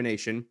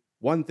discrimination,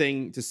 one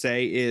thing to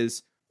say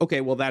is, okay,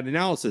 well, that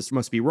analysis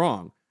must be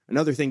wrong.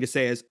 Another thing to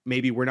say is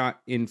maybe we're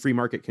not in free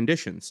market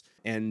conditions.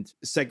 And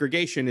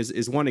segregation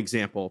is one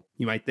example.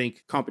 You might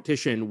think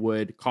competition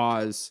would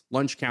cause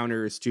lunch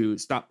counters to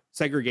stop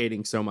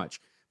segregating so much.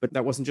 But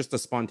that wasn't just a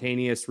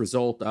spontaneous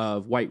result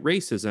of white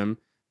racism.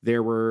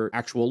 There were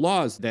actual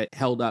laws that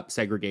held up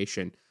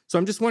segregation. So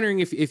I'm just wondering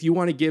if you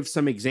want to give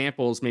some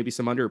examples, maybe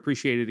some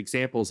underappreciated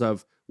examples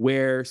of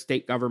where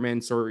state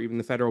governments or even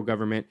the federal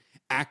government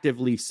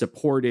actively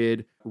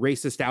supported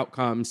racist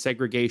outcomes,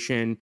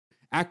 segregation,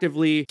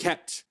 actively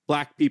kept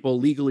Black people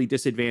legally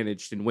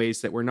disadvantaged in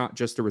ways that were not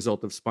just a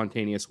result of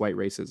spontaneous white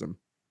racism.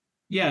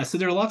 Yeah, so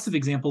there are lots of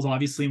examples,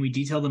 obviously, and we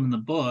detail them in the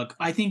book.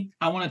 I think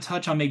I want to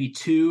touch on maybe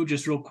 2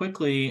 just real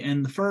quickly.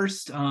 And the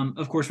first,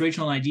 of course,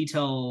 Rachel and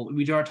I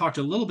we talked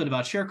a little bit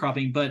about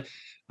sharecropping, but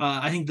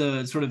I think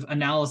the sort of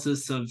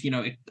analysis of,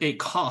 it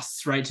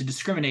costs, right, to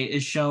discriminate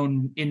is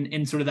shown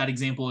in sort of that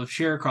example of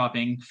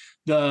sharecropping.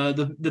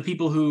 The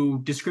people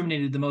who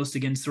discriminated the most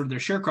against sort of their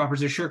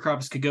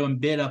sharecroppers could go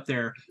and bid up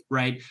their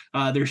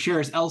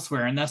shares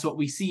elsewhere. And that's what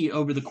we see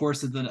over the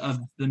course of the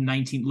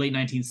late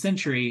 19th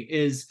century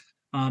is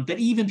that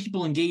even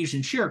people engaged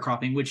in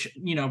sharecropping, which,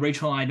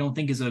 Rachel and I don't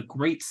think is a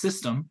great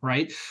system,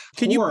 right?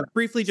 Can you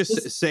briefly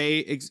just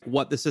say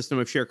what the system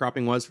of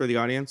sharecropping was for the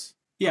audience?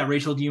 Yeah,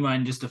 Rachel, do you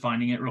mind just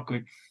defining it real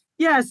quick?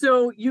 Yeah,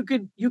 so you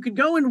could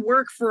go and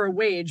work for a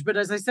wage, but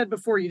as I said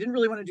before, you didn't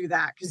really want to do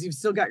that because you've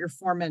still got your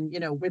foreman,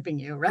 whipping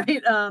you,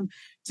 right?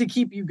 To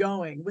keep you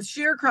going. With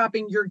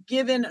sharecropping, you're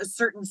given a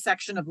certain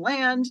section of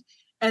land,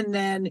 and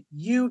then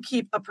you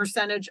keep a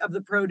percentage of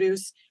the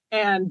produce,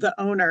 and the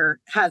owner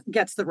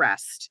gets the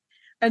rest.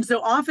 And so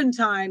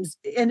oftentimes,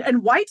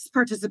 and whites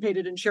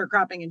participated in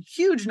sharecropping in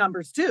huge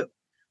numbers too,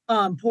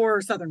 poor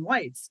Southern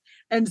whites.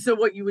 And so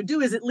what you would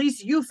do is at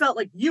least you felt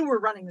like you were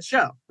running the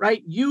show,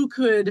 right? You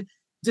could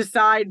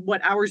decide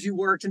what hours you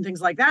worked and things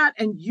like that,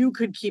 and you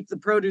could keep the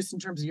produce in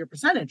terms of your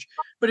percentage.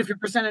 But if your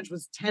percentage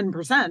was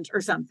 10%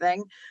 or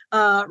something,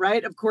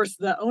 right, of course,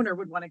 the owner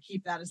would want to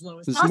keep that as low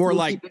as possible. It's more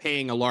like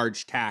paying a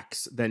large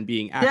tax than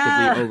being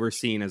actively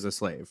overseen as a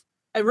slave.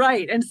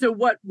 Right. And so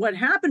what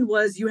happened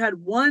was you had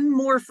one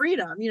more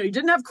freedom. You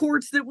didn't have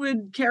courts that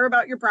would care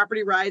about your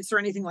property rights or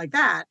anything like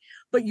that,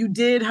 but you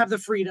did have the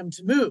freedom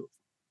to move,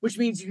 which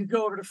means you could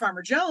go over to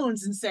Farmer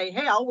Jones and say,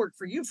 hey, I'll work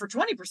for you for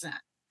 20%.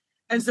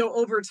 And so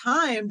over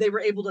time, they were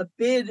able to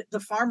bid the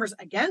farmers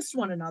against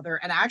one another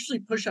and actually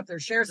push up their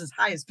shares as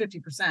high as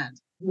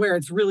 50%, where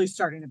it's really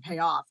starting to pay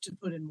off to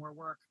put in more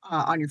work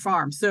on your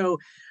farm. So,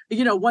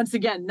 once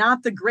again,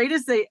 not the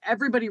greatest.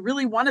 Everybody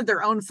really wanted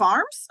their own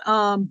farms,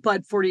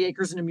 but 40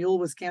 Acres and a Mule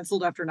was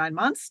canceled after 9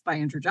 months by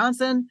Andrew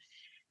Johnson.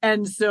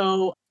 And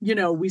so,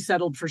 we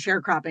settled for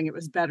sharecropping. It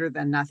was better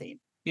than nothing.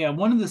 Yeah,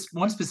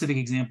 one specific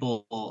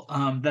example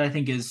that I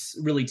think is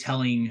really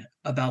telling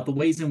about the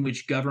ways in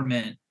which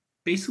government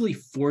basically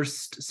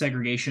forced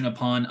segregation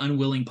upon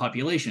unwilling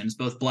populations,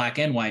 both black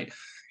and white,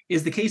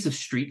 is the case of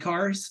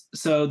streetcars.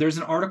 So there's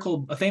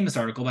a famous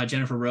article by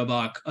Jennifer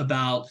Roebuck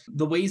about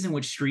the ways in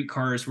which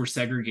streetcars were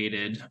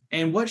segregated.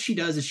 And what she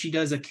does is she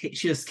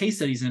has case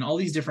studies in all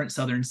these different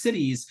southern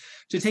cities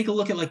to take a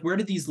look at where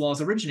did these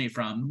laws originate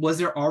from? Was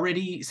there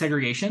already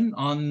segregation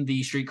on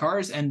the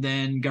streetcars, and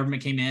then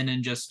government came in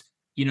and just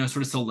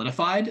sort of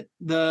solidified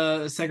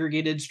the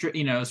segregated,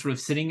 sort of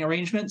sitting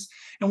arrangements?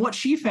 And what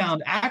she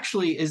found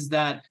actually is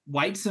that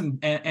whites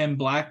and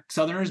black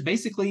Southerners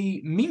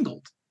basically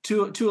mingled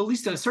to at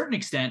least a certain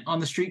extent on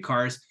the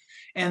streetcars.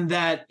 And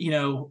that,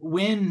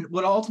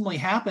 what ultimately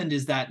happened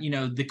is that,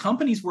 the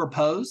companies were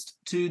opposed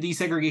to the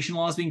segregation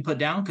laws being put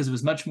down because it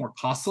was much more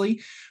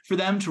costly for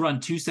them to run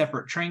two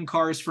separate train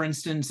cars, for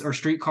instance, or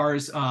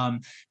streetcars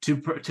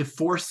to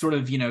force sort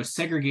of,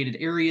 segregated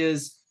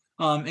areas.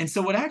 And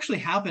so what actually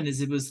happened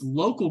is it was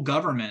local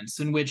governments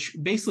in which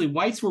basically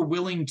whites were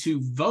willing to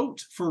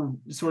vote for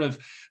sort of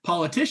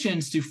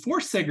politicians to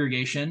force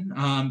segregation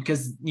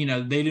because,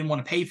 they didn't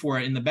want to pay for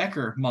it in the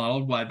Becker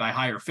model by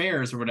higher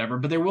fares or whatever,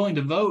 but they're willing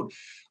to vote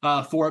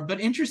for it.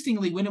 But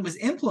interestingly, when it was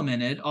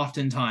implemented,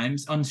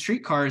 oftentimes on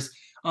streetcars,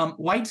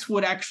 whites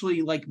would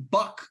actually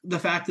buck the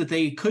fact that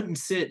they couldn't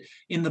sit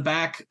in the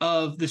back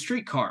of the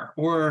streetcar.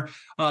 Or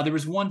there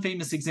was one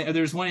famous example.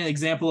 There's one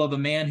example of a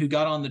man who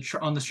got on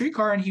the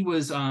streetcar and he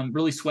was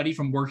really sweaty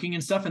from working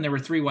and stuff. And there were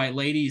three white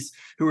ladies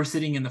who were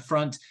sitting in the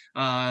front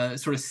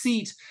sort of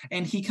seat.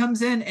 And he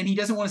comes in and he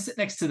doesn't want to sit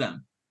next to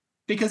them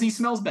because he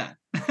smells bad.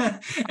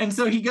 And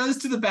so he goes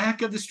to the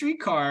back of the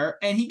streetcar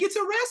and he gets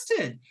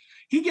arrested.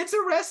 He gets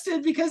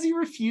arrested because he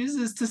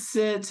refuses to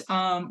sit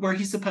where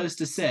he's supposed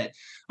to sit.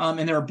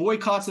 And there are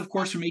boycotts, of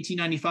course, from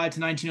 1895 to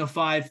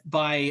 1905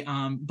 by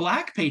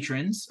Black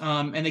patrons.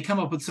 And they come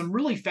up with some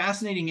really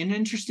fascinating and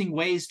interesting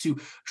ways to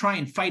try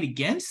and fight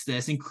against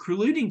this,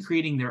 including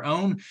creating their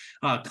own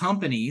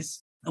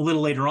companies. A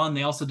little later on,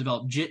 they also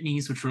developed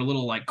jitneys, which were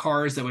little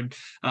cars that would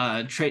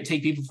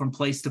take people from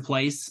place to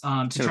place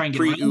to try and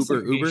get around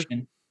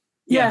segregation.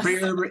 Yeah,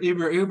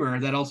 Uber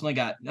that ultimately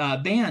got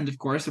banned, of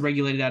course,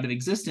 regulated out of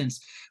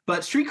existence.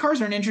 But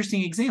streetcars are an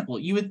interesting example.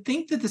 You would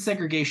think that the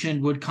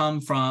segregation would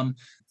come from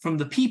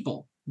the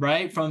people,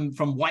 right? From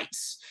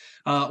whites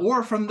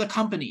or from the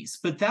companies.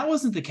 But that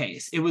wasn't the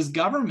case. It was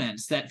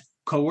governments that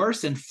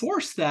coerced and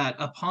forced that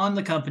upon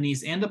the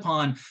companies and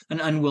upon an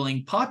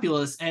unwilling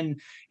populace. And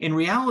in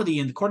reality,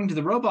 and according to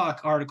the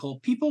Roebuck article,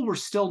 people were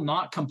still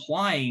not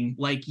complying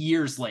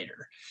years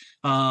later.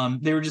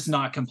 They were just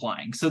not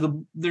complying.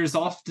 So there's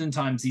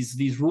oftentimes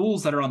these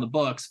rules that are on the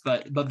books,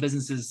 but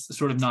businesses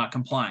sort of not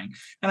complying.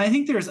 And I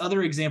think there's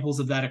other examples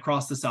of that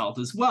across the South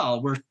as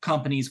well, where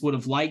companies would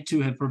have liked to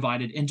have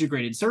provided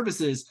integrated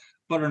services,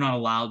 but are not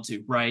allowed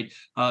to, right?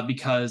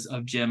 Because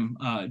of Jim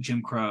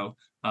Crow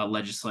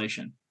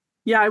legislation.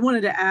 Yeah, I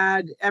wanted to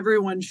add,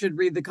 everyone should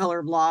read The Color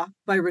of Law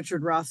by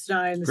Richard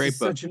Rothstein. This Great is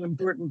book. Such an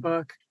important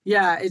book.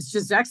 Yeah, it's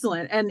just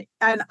excellent. And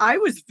I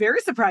was very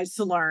surprised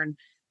to learn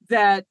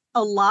that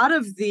a lot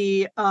of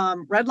the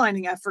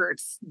redlining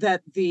efforts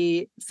that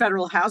the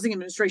Federal Housing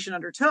Administration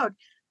undertook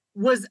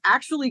was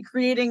actually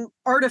creating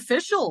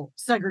artificial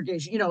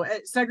segregation,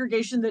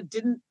 segregation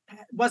that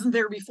wasn't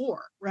there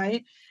before,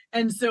 right?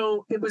 And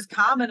so it was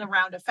common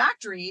around a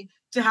factory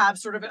to have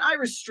sort of an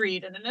Irish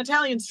street and an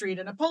Italian street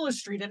and a Polish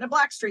street and a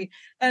Black street.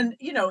 And,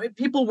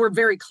 people were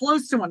very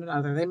close to one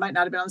another. They might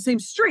not have been on the same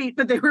street,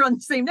 but they were on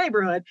the same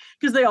neighborhood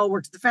because they all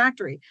worked at the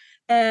factory.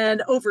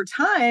 And over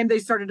time, they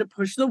started to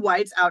push the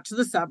whites out to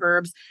the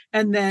suburbs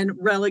and then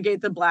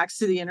relegate the Blacks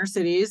to the inner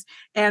cities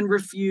and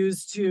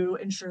refuse to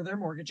insure their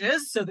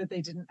mortgages so that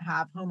they didn't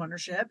have home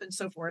ownership and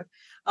so forth.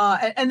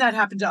 And that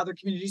happened to other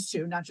communities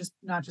too, not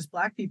just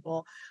Black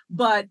people.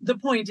 But the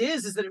point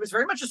is that it was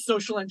very much a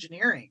social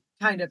engineering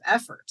kind of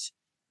effort.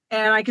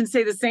 And I can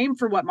say the same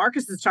for what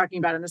Marcus is talking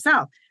about in the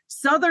South.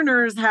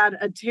 Southerners had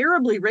a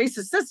terribly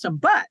racist system,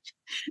 but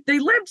they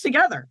lived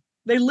together.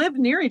 They lived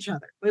near each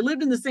other. They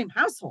lived in the same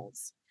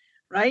households,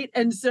 right?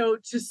 And so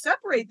to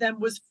separate them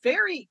was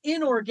very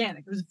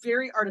inorganic. It was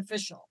very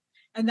artificial.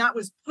 And that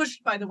was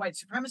pushed by the white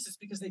supremacists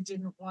because they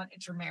didn't want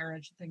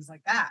intermarriage and things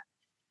like that.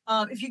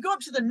 If you go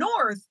up to the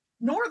North,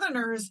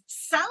 Northerners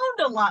sound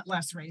a lot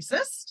less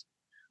racist,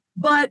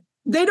 but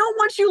they don't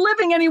want you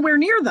living anywhere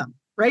near them,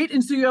 right?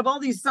 And so you have all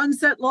these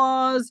sunset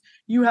laws.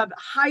 You have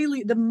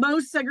the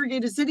most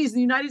segregated cities in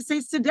the United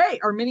States today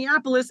are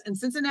Minneapolis and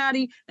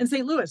Cincinnati and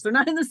St. Louis. They're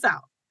not in the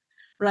South,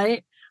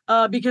 right?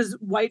 Because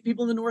white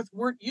people in the North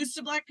weren't used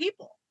to Black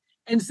people.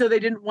 And so they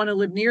didn't want to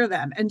live near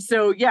them. And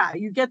so, yeah,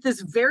 you get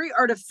this very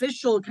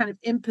artificial kind of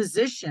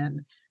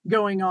imposition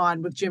going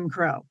on with Jim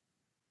Crow.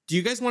 Do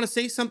you guys want to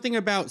say something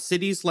about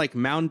cities like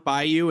Mound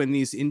Bayou and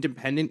these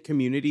independent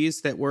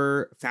communities that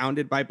were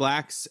founded by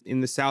Blacks in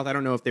the South? I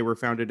don't know if they were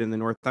founded in the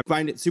North. I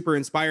find it super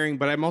inspiring,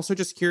 but I'm also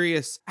just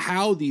curious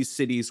how these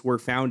cities were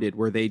founded.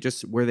 Were they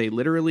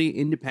literally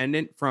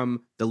independent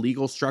from the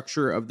legal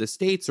structure of the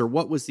states, or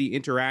what was the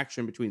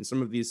interaction between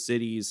some of these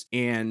cities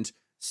and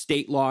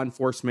state law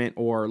enforcement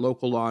or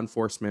local law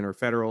enforcement or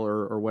federal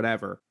or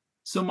whatever?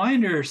 So my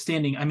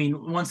understanding, I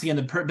mean, once again,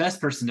 the best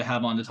person to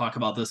have on to talk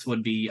about this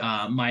would be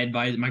my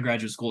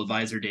graduate school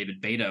advisor,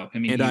 David Beto. I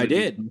mean, and I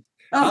did.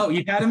 Oh,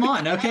 you had him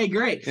on. Okay,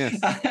 great. Yes.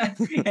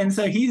 And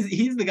so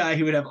he's the guy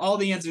who would have all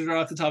the answers right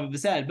off the top of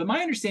his head. But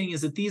my understanding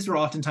is that these were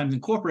oftentimes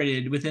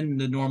incorporated within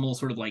the normal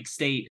sort of like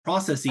state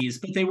processes,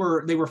 but they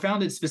were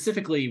founded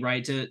specifically,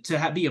 right,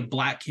 to be a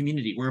Black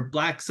community where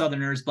Black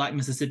Southerners, Black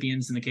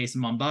Mississippians, in the case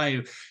of Mound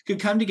Bayou, could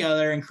come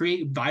together and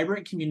create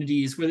vibrant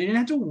communities where they didn't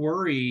have to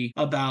worry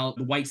about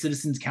the White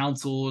Citizens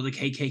Council or the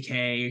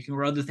KKK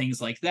or other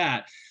things like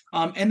that.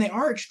 And they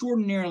are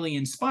extraordinarily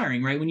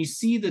inspiring, right? When you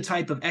see the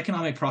type of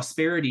economic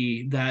prosperity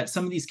that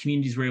some of these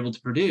communities were able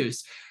to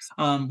produce,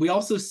 we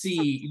also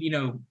see,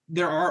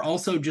 there are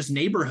also just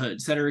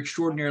neighborhoods that are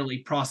extraordinarily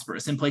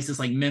prosperous in places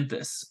like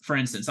Memphis, for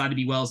instance. Ida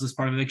B. Wells is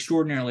part of an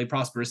extraordinarily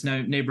prosperous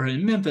neighborhood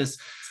in Memphis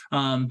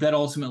that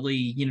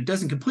ultimately,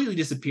 doesn't completely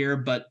disappear,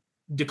 but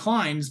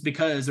declines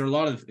because there are a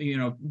lot of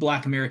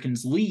Black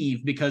Americans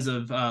leave because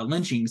of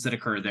lynchings that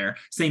occur there.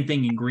 Same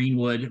thing in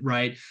Greenwood,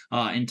 right,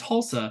 in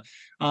Tulsa.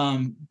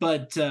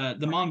 But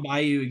the Mound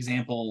Bayou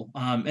example,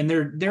 and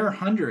there are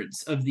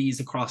hundreds of these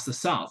across the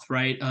South,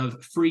 right,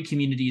 of free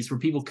communities where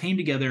people came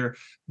together,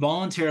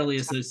 voluntarily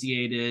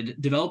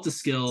associated, developed the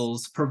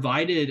skills,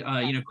 provided,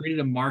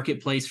 created a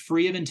marketplace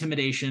free of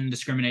intimidation,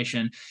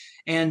 discrimination.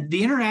 And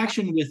the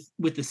interaction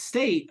with the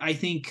state, I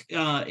think,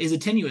 is a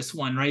tenuous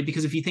one, right?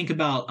 Because if you think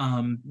about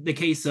the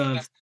case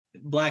of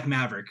Black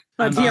Maverick,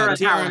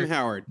 TRM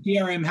Howard.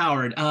 TRM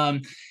Howard,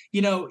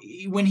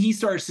 when he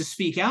starts to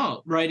speak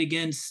out, right,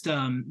 against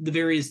the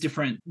various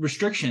different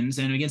restrictions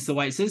and against the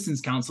White Citizens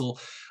Council,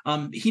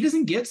 he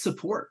doesn't get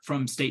support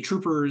from state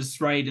troopers,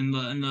 right, in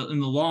the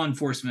law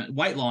enforcement,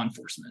 white law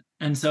enforcement.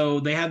 And so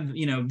they have,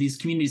 these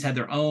communities had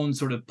their own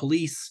sort of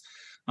police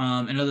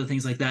and other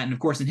things like that. And of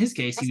course, in his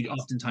case, he would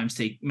oftentimes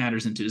take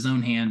matters into his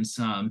own hands,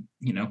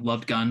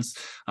 loved guns,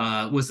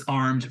 was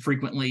armed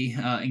frequently,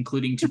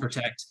 including to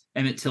protect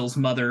Emmett Till's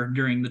mother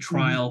during the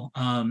trial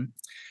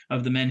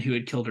of the men who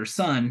had killed her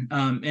son.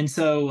 And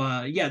so,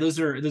 those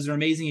are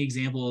amazing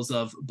examples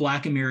of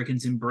Black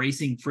Americans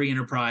embracing free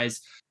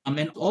enterprise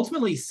and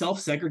ultimately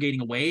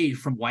self-segregating away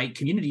from white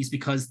communities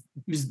because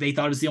they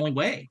thought it was the only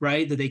way,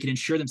 right, that they could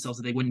ensure themselves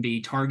that they wouldn't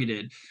be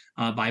targeted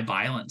by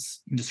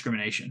violence and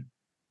discrimination.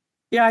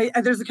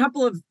 Yeah, there's a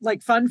couple of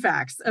fun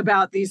facts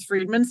about these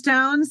freedmen's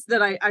towns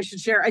that I should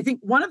share. I think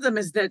one of them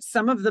is that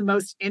some of the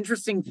most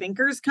interesting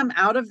thinkers come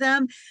out of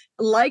them,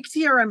 like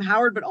TRM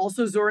Howard, but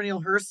also Zora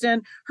Neale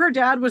Hurston. Her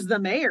dad was the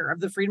mayor of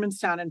the freedmen's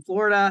town in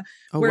Florida,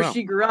 where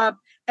she grew up.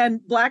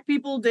 And Black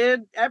people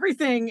did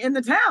everything in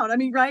the town. I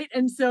mean, right.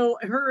 And so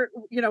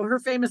her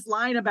famous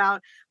line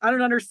about, I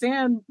don't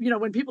understand,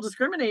 when people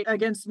discriminate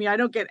against me, I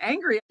don't get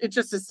angry. It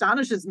just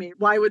astonishes me.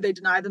 Why would they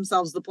deny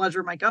themselves the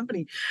pleasure of my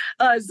company?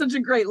 It's such a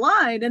great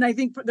line. And I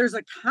think there's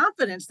a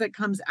confidence that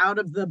comes out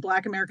of the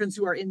Black Americans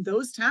who are in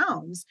those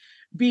towns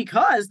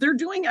because they're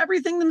doing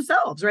everything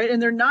themselves. Right.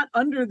 And they're not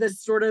under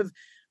this sort of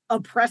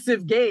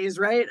oppressive gaze,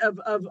 right,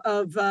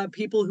 of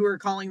people who are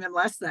calling them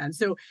less than.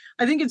 So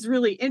I think it's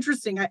really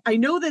interesting. I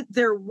know that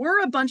there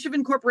were a bunch of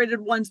incorporated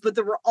ones, but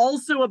there were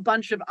also a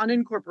bunch of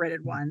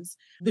unincorporated ones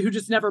who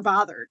just never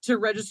bothered to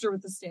register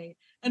with the state.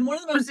 And one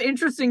of the most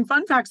interesting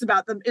fun facts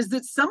about them is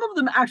that some of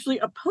them actually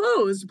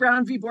opposed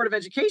Brown v. Board of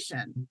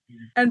Education.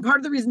 Mm-hmm. And part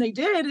of the reason they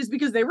did is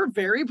because they were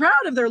very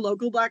proud of their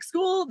local Black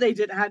school. They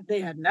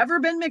had never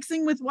been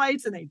mixing with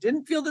whites, and they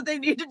didn't feel that they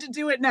needed to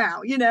do it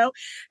now,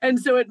 And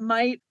so it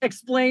might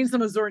explain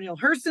some of Zora Neale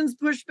Hurston's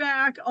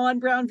pushback on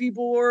Brown v.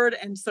 Board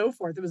and so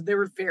forth. They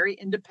were very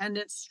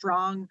independent,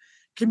 strong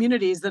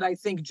communities that I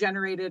think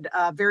generated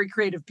very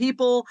creative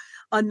people.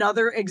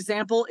 Another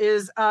example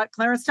is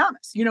Clarence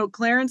Thomas.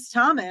 Clarence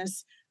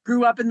Thomas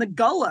grew up in the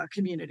Gullah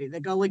community, the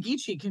Gullah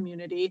Geechee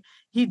community.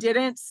 He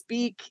didn't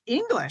speak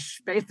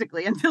English,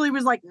 basically, until he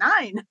was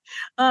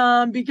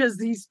 9, because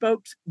he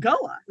spoke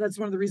Gullah. That's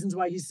one of the reasons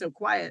why he's so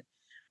quiet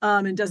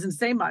and doesn't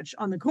say much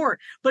on the court.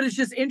 But it's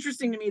just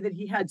interesting to me that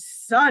he had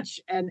such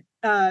an,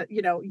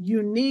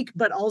 unique,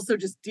 but also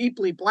just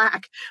deeply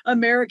Black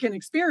American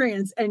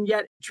experience, and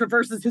yet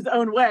traverses his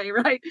own way,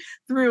 right,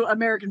 through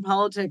American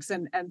politics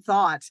and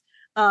thought.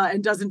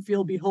 And doesn't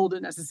feel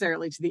beholden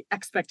necessarily to the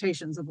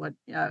expectations of what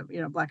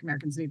Black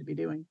Americans need to be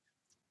doing.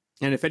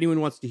 And if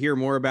anyone wants to hear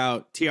more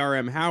about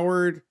TRM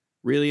Howard,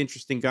 Really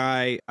interesting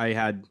guy. I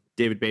had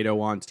David Beto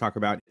on to talk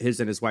about his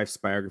and his wife's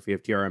biography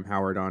of T.R.M.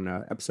 Howard on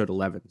episode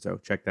 11. So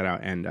check that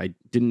out. And I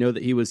didn't know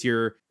that he was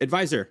your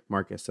advisor,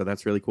 Marcus. So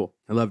that's really cool.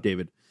 I love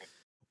David.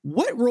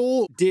 What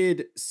role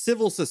did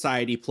civil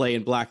society play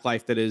in Black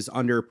life that is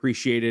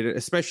underappreciated,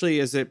 especially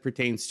as it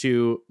pertains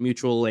to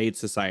mutual aid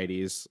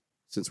societies,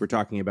 since we're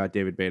talking about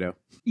David Beto?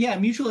 Yeah,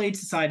 mutual aid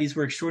societies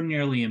were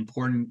extraordinarily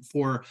important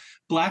for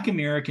Black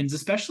Americans,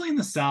 especially in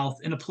the South,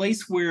 in a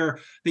place where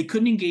they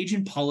couldn't engage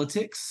in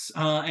politics,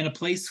 and a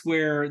place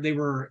where they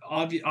were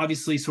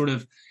obviously sort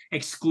of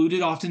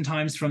excluded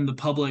oftentimes from the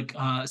public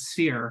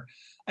sphere.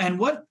 And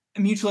what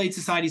mutual aid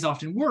societies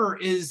often were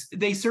is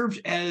they served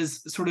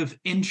as sort of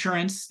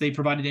insurance. They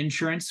provided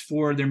insurance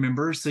for their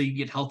members. So you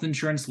get health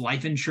insurance,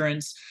 life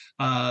insurance,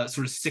 sort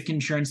of sick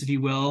insurance, if you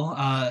will,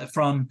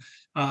 from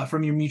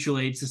your mutual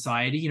aid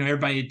society. You know,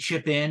 everybody would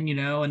chip in, you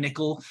know, a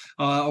nickel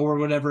or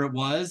whatever it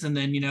was. And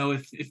then, you know,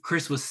 if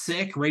Chris was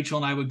sick, Rachel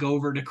and I would go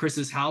over to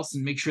Chris's house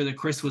and make sure that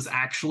Chris was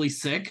actually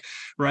sick,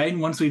 right?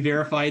 And once we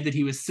verified that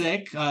he was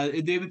sick,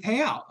 they would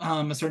pay out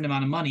a certain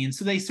amount of money. And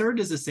so they served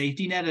as a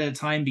safety net at a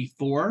time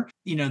before,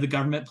 you know, the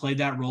government played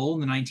that role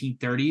in the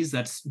 1930s.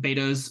 That's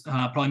Beto's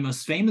probably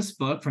most famous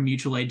book, From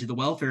Mutual Aid to the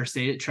Welfare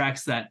State. It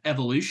tracks that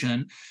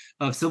evolution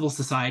of civil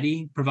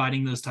society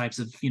providing those types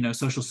of, you know,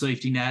 social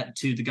safety net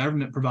to the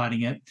government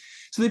providing it.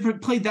 So they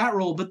played that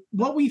role. But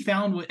what we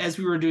found as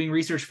we were doing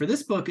research for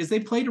this book is they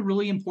played a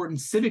really important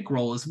civic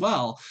role as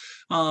well.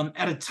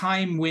 At a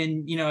time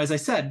when, you know, as I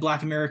said,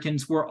 Black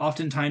Americans were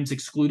oftentimes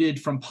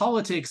excluded from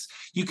politics.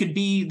 You could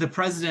be the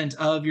president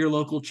of your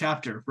local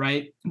chapter,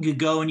 right? You could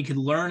go and you could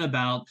learn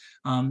about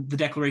the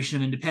Declaration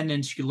of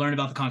Independence. You could learn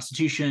about the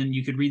Constitution.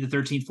 You could read the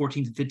 13th,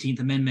 14th, and 15th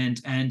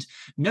Amendment and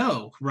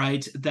know,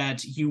 right,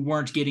 that you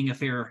weren't getting a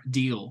fair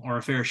deal or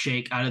a fair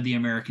shake out of the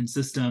American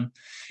system.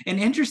 And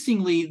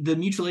interestingly, the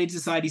mutual aid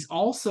societies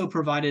also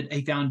provided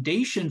a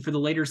foundation for the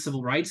later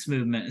civil rights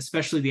movement,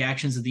 especially the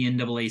actions of the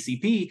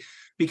NAACP,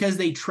 because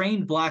they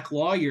trained Black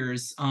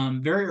lawyers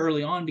very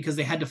early on, because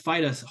they had to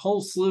fight a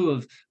whole slew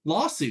of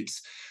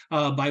lawsuits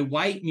by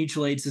white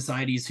mutual aid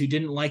societies who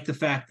didn't like the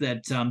fact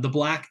that the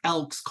Black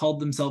Elks called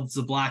themselves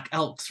the Black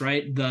Elks,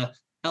 right? The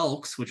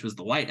Elks, which was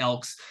the white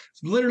Elks,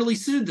 literally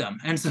sued them.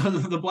 And so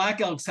the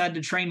Black Elks had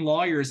to train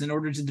lawyers in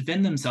order to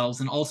defend themselves,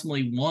 and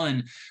ultimately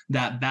won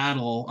that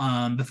battle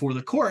before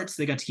the courts.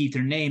 They got to keep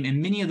their name.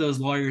 And many of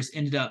those lawyers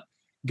ended up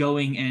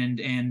going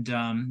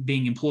and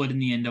being employed in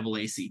the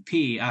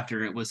NAACP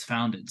after it was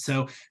founded.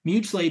 So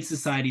mutual aid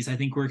societies, I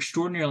think, were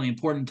extraordinarily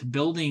important to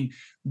building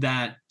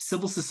that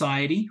civil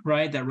society,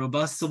 right? That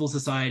robust civil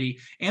society,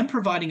 and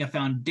providing a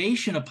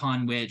foundation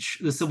upon which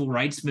the civil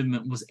rights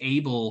movement was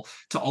able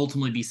to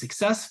ultimately be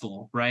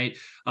successful, right?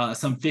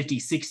 Some 50,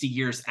 60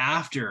 years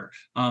after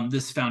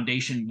this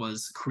foundation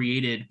was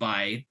created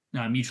by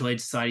mutual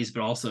aid societies,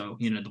 but also,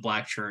 you know, the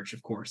Black church,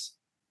 of course.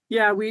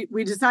 Yeah, we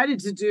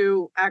decided to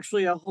do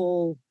actually a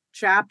whole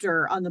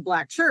chapter on the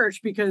Black church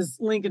because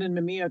Lincoln and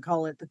Mamiya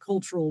call it the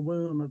cultural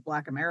womb of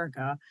Black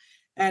America.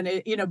 And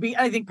it, you know,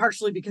 I think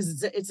partially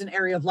because it's an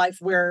area of life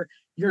where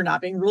you're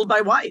not being ruled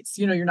by whites,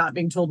 you know, you're not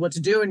being told what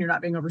to do and you're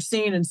not being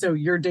overseen. And so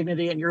your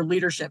dignity and your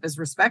leadership is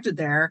respected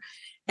there.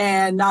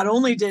 And not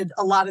only did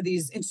a lot of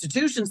these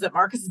institutions that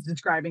Marcus is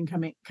describing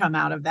come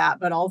out of that,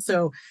 but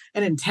also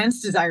an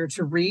intense desire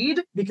to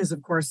read, because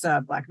of course,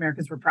 Black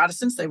Americans were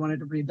Protestants. They wanted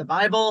to read the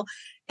Bible.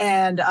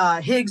 And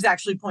Higgs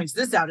actually points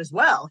this out as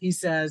well. He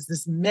says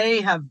this may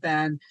have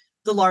been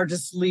the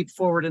largest leap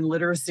forward in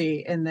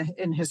literacy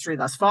in history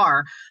thus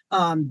far,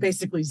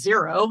 basically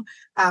zero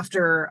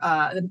after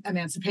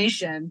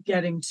emancipation,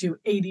 getting to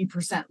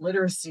 80%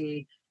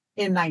 literacy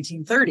in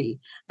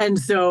 1930. And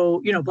so,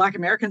 you know, Black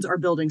Americans are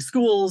building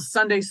schools,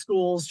 Sunday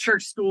schools,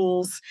 church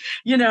schools,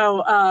 you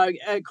know,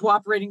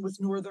 cooperating with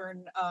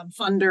Northern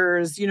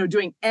funders, you know,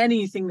 doing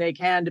anything they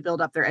can to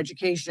build up their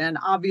education,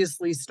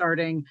 obviously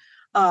starting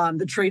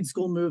the trade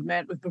school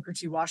movement with Booker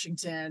T.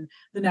 Washington,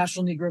 the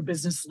National Negro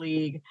Business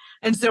League.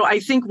 And so I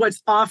think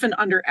what's often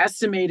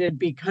underestimated,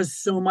 because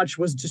so much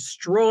was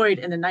destroyed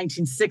in the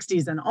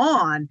 1960s and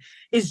on,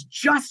 is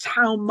just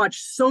how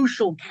much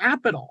social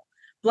capital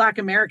Black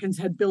Americans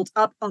had built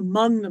up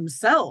among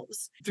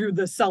themselves through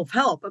the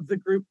self-help of the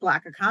group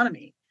Black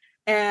economy.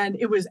 And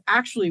it was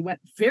actually went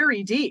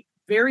very deep,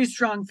 very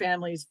strong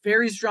families,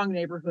 very strong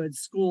neighborhoods,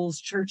 schools,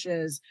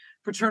 churches,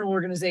 fraternal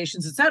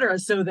organizations, et cetera,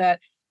 so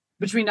that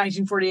between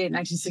 1948 and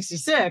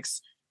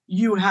 1966,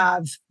 you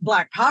have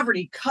Black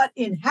poverty cut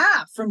in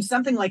half from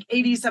something like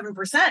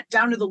 87%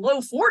 down to the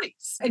low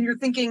 40s. And you're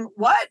thinking,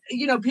 what?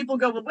 You know, people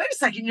go, well, wait a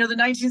second, you know, the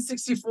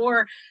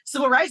 1964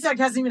 Civil Rights Act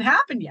hasn't even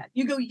happened yet.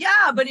 You go,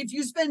 yeah, but if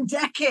you spend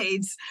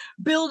decades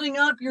building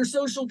up your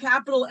social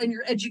capital and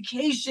your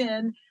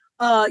education,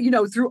 you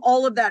know, through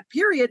all of that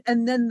period,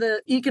 and then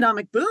the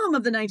economic boom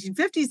of the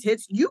 1950s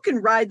hits, you can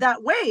ride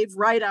that wave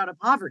right out of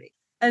poverty.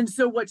 And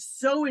so what's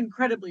so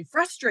incredibly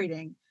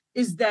frustrating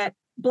is that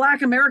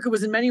Black America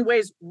was in many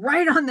ways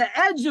right on the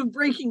edge of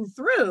breaking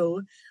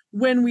through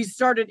when we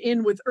started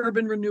in with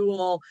urban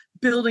renewal,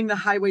 building the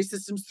highway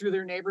systems through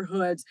their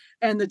neighborhoods,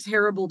 and the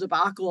terrible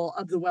debacle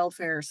of the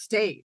welfare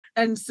state.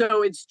 And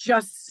so it's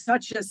just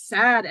such a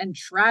sad and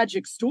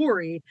tragic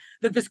story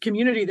that this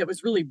community that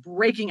was really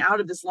breaking out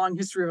of this long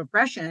history of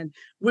oppression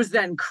was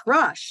then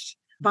crushed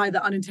by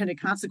the unintended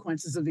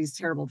consequences of these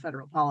terrible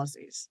federal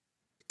policies.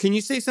 Can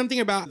you say something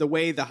about the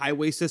way the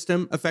highway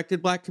system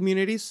affected Black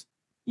communities?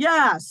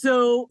 Yeah,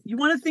 so you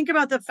want to think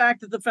about the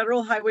fact that the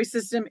federal highway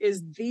system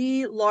is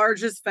the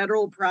largest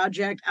federal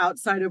project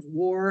outside of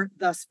war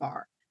thus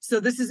far.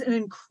 So this is an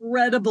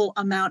incredible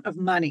amount of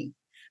money.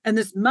 And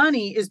this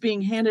money is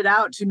being handed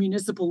out to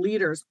municipal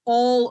leaders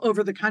all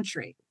over the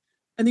country.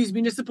 And these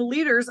municipal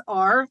leaders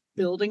are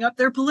building up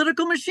their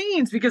political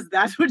machines because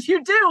that's what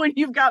you do when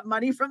you've got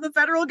money from the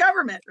federal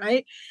government,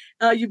 right?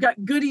 You've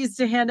got goodies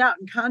to hand out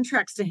and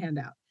contracts to hand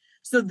out.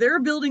 So they're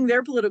building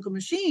their political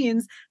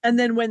machines. And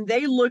then when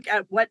they look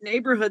at what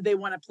neighborhood they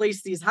want to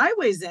place these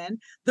highways in,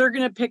 they're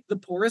going to pick the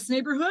poorest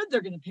neighborhood.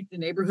 They're going to pick the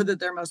neighborhood that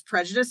they're most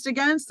prejudiced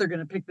against. They're going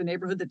to pick the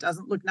neighborhood that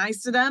doesn't look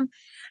nice to them.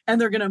 And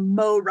they're going to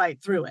mow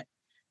right through it.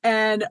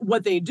 And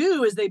what they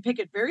do is they pick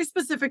it very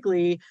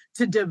specifically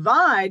to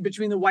divide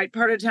between the white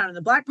part of town and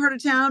the Black part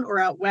of town, or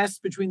out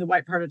west between the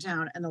white part of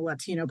town and the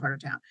Latino part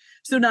of town.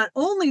 So not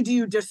only do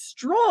you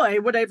destroy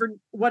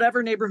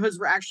whatever neighborhoods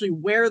were actually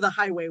where the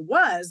highway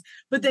was,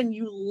 but then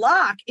you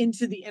lock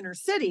into the inner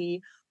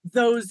city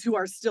those who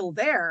are still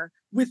there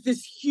with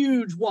this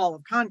huge wall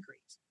of concrete,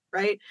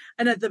 right?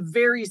 And at the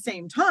very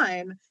same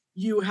time,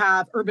 you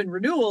have urban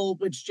renewal,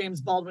 which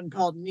James Baldwin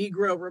called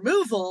Negro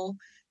removal,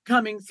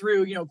 coming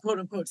through, quote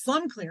unquote,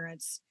 slum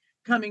clearance,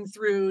 coming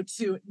through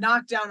to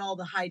knock down all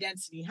the high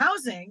density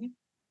housing,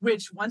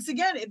 which once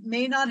again, it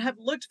may not have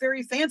looked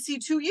very fancy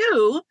to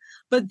you,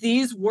 but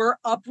these were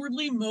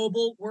upwardly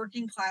mobile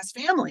working class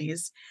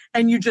families.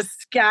 And you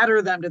just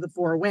scatter them to the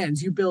four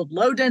winds. You build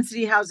low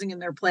density housing in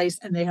their place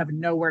and they have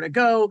nowhere to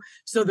go.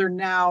 So they're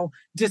now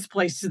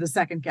displaced to the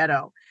second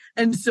ghetto.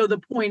 And so the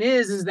point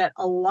is that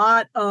a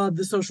lot of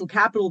the social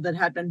capital that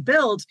had been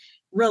built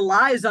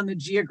relies on the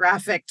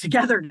geographic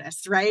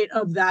togetherness, right,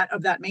 of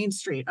that main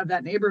street, of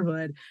that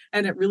neighborhood,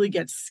 and it really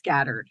gets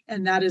scattered.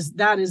 And that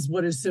is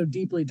what is so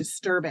deeply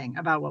disturbing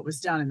about what was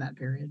done in that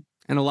period.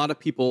 And a lot of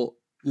people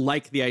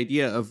like the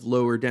idea of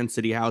lower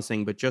density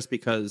housing, but just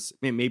because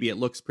maybe it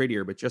looks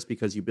prettier, but just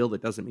because you build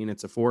it doesn't mean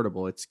it's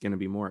affordable. It's going to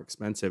be more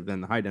expensive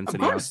than the high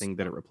density housing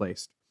that it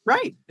replaced.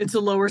 Right. It's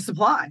a lower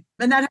supply.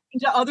 And that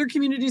happened to other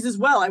communities as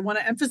well. I want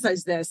to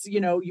emphasize this.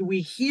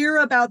 We hear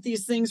about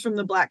these things from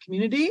the Black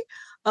community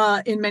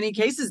in many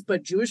cases,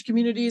 but Jewish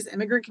communities,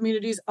 immigrant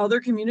communities,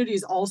 other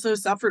communities also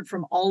suffered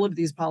from all of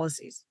these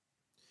policies.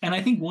 And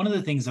I think one of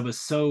the things that was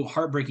so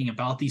heartbreaking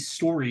about these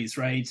stories,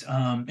 right,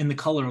 in The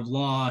Color of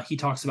Law, he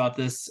talks about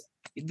this.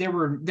 There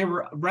were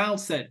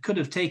routes that could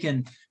have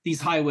taken these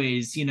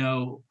highways,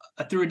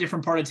 through a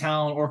different part of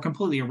town or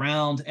completely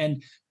around.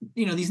 And,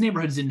 these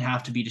neighborhoods didn't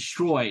have to be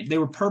destroyed. They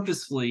were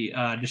purposefully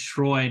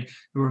destroyed.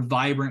 They were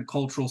vibrant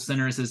cultural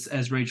centers,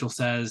 as Rachel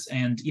says.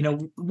 And,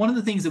 one of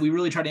the things that we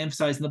really try to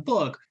emphasize in the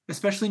book,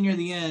 especially near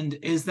the end,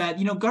 is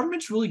that,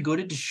 government's really good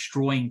at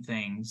destroying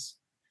things.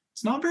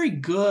 It's not very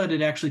good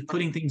at actually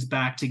putting things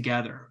back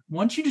together.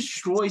 Once you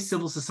destroy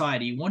civil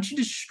society, once you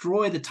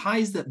destroy the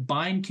ties that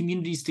bind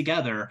communities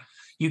together,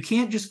 you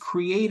can't just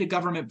create a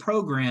government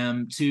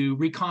program to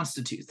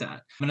reconstitute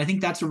that. And I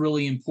think that's a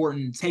really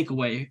important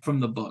takeaway from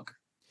the book.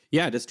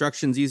 Yeah,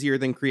 destruction's easier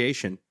than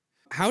creation.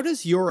 How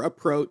does your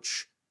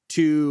approach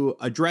to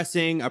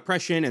addressing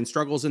oppression and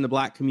struggles in the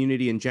Black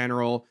community in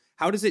general,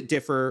 how does it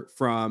differ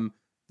from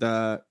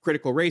the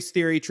critical race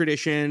theory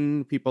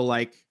tradition, people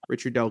like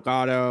Richard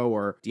Delgado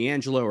or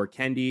D'Angelo or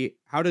Kendi?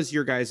 How does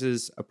your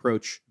guys'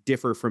 approach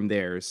differ from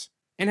theirs?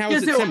 And how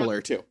is it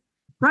similar too?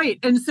 Right.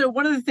 And so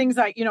one of the things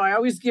I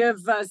always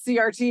give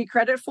CRT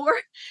credit for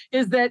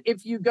is that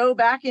if you go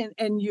back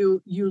and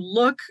you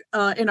look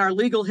in our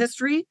legal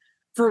history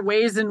for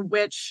ways in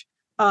which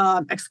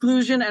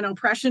exclusion and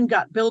oppression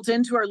got built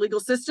into our legal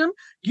system,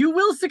 you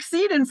will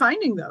succeed in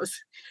finding those.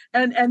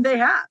 And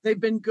they've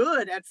been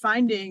good at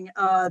finding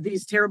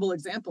these terrible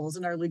examples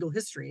in our legal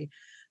history.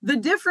 The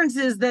difference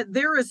is that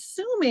they're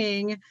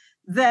assuming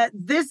that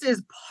this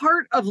is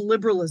part of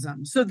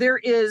liberalism. So there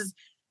is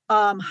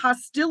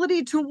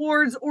hostility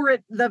towards, or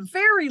at the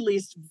very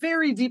least,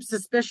 very deep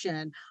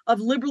suspicion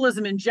of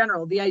liberalism in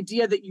general, the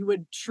idea that you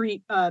would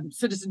treat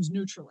citizens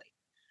neutrally.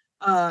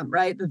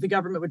 Right, that the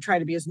government would try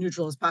to be as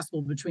neutral as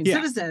possible between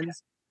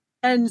citizens.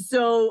 And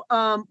so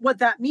what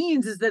that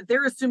means is that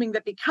they're assuming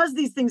that because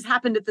these things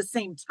happened at the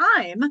same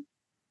time,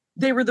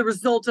 they were the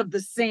result of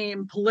the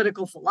same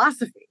political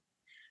philosophy.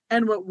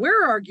 And what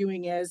we're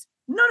arguing is,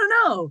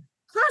 no.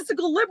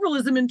 Classical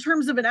liberalism in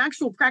terms of an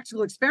actual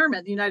practical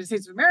experiment in the United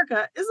States of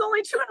America is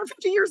only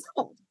 250 years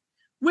old,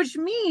 which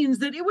means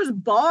that it was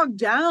bogged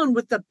down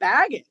with the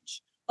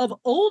baggage of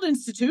old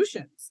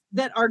institutions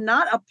that are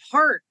not a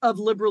part of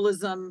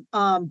liberalism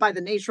by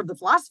the nature of the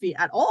philosophy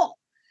at all.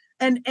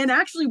 And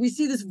actually, we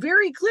see this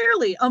very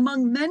clearly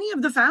among many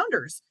of the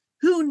founders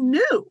who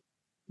knew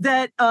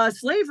that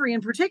slavery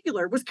in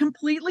particular was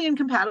completely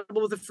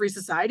incompatible with a free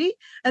society,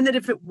 and that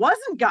if it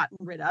wasn't gotten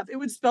rid of, it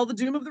would spell the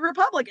doom of the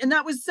republic. And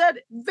that was said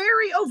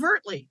very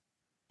overtly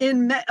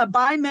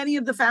by many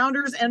of the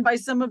founders and by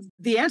some of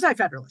the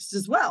anti-federalists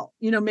as well,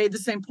 made the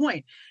same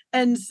point.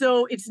 And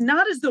so it's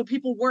not as though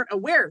people weren't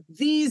aware.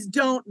 These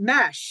don't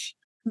mesh.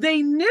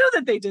 They knew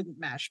that they didn't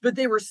mesh, but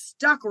they were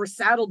stuck or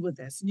saddled with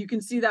this. And you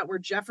can see that where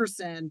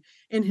Jefferson,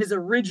 in his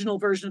original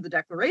version of the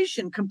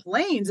Declaration,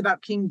 complains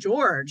about King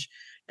George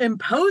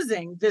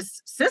imposing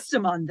this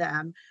system on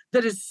them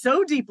that is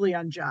so deeply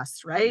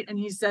unjust, right? And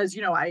he says,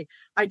 I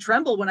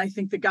tremble when I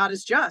think that God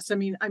is just. I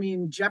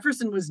mean,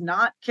 Jefferson was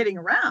not kidding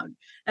around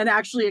and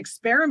actually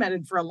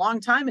experimented for a long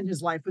time in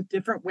his life with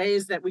different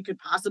ways that we could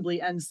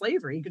possibly end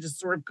slavery. He just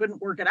sort of couldn't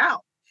work it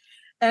out.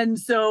 And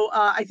so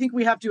I think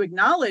we have to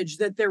acknowledge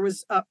that there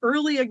was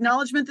early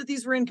acknowledgement that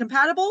these were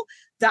incompatible.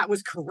 That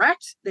was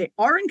correct. They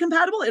are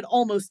incompatible. It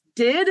almost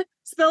did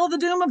spell the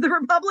doom of the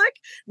republic.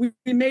 We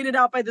made it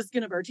out by the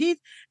skin of our teeth.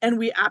 And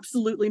we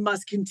absolutely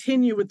must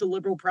continue with the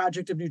liberal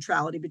project of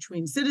neutrality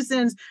between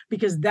citizens,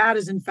 because that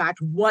is, in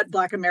fact, what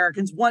Black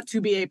Americans want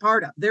to be a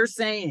part of. They're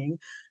saying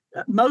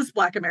most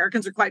Black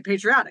Americans are quite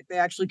patriotic. They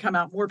actually come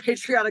out more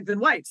patriotic than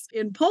whites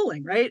in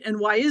polling, right? And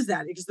why is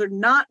that? Because they're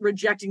not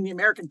rejecting the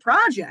American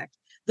project.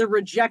 They're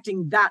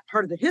rejecting that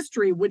part of the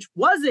history, which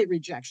was a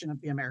rejection of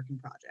the American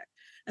project.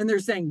 And they're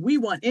saying, we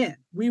want in.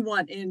 We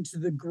want into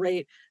the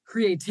great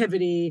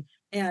creativity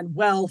and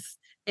wealth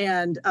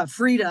and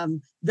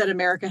freedom that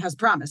America has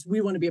promised.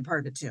 We want to be a part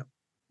of it too.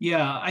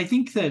 Yeah, I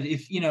think that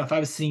if I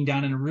was sitting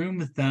down in a room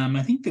with them,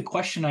 I think the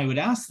question I would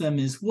ask them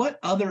is, what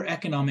other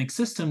economic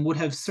system would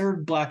have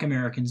served Black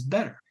Americans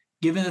better?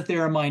 Given that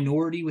they're a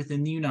minority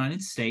within the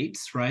United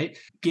States, right?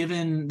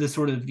 Given the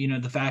sort of,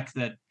 the fact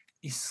that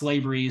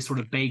slavery is sort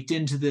of baked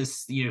into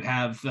this. You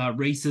have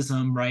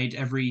racism, right?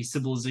 Every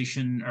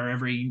civilization or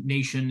every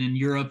nation in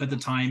Europe at the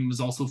time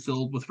was also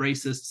filled with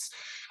racists.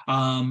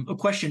 A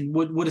question: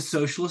 would a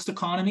socialist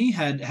economy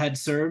had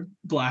served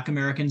Black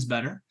Americans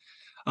better?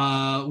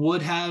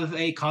 Would have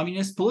a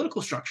communist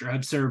political structure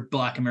have served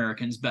Black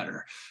Americans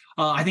better?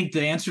 I think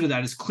the answer to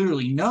that is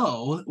clearly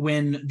no.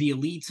 When the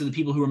elites or the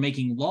people who are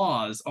making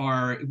laws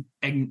are,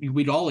 and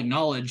we'd all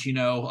acknowledge,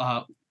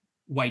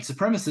 white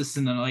supremacists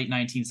in the late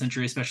 19th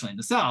century, especially in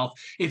the South,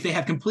 if they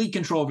have complete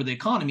control over the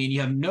economy and you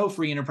have no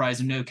free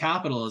enterprise and no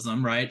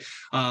capitalism, right,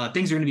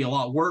 things are going to be a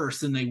lot worse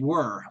than they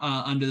were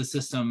under the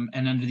system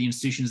and under the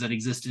institutions that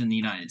existed in the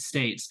United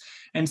States.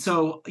 And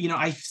so,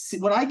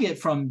 what I get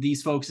from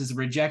these folks is a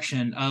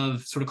rejection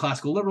of sort of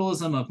classical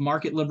liberalism, of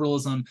market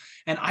liberalism,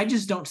 and I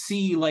just don't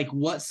see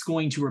what's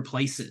going to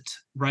replace it,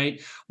 right?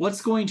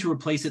 What's going to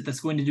replace it that's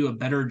going to do a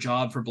better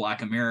job for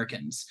Black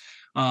Americans?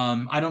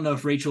 I don't know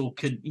if Rachel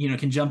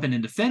can jump in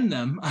and defend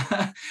them,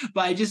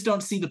 but I just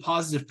don't see the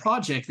positive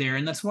project there.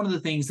 And that's one of the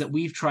things that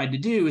we've tried to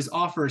do is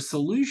offer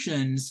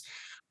solutions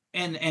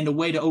and a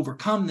way to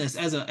overcome this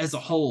as a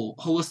whole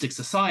holistic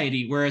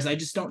society. Whereas I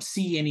just don't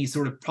see any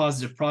sort of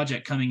positive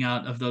project coming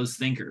out of those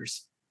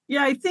thinkers.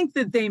 Yeah, I think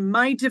that they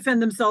might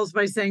defend themselves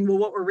by saying, well,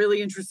 what we're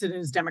really interested in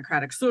is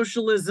democratic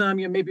socialism.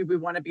 Maybe we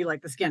want to be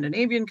like the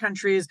Scandinavian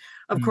countries.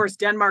 Of course,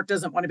 Denmark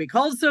doesn't want to be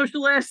called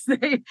socialist.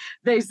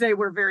 They say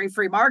we're very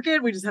free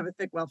market. We just have a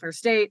thick welfare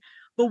state.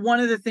 But one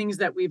of the things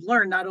that we've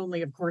learned, not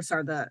only, of course,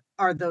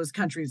 are those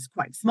countries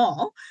quite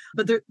small,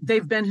 but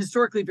they've been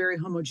historically very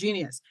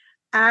homogeneous.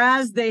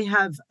 As they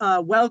have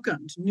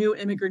welcomed new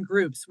immigrant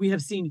groups, we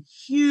have seen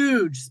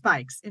huge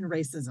spikes in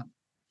racism.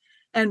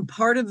 And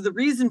part of the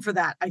reason for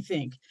that, I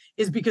think,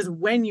 is because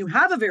when you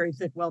have a very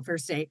thick welfare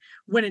state,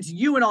 when it's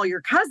you and all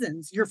your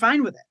cousins, you're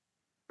fine with it,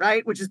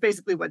 right? Which is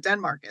basically what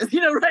Denmark is,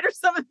 right? Or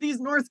some of these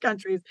North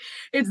countries,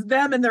 it's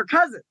them and their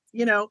cousins,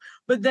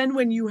 But then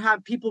when you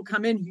have people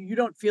come in who you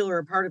don't feel are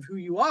a part of who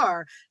you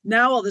are,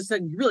 now all of a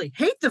sudden you really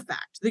hate the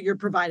fact that you're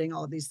providing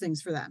all of these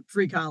things for them,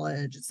 free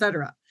college, et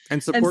cetera.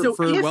 And support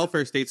for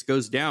welfare states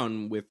goes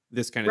down with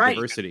this kind of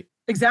diversity.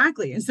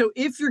 Exactly. And so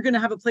if you're going to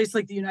have a place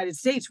like the United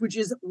States, which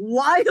is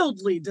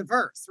wildly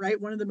diverse, right?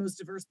 One of the most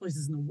diverse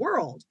places in the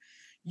world,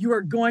 you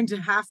are going to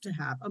have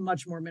a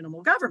much more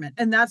minimal government.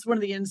 And that's one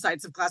of the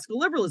insights of classical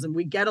liberalism.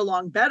 We get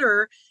along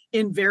better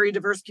in very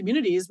diverse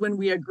communities when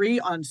we agree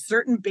on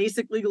certain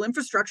basic legal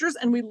infrastructures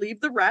and we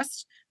leave the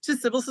rest to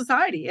civil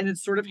society. And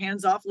it's sort of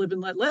hands off, live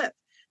and let live.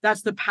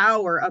 That's the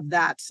power of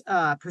that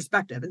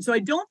perspective. And so I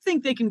don't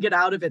think they can get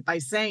out of it by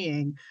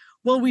saying,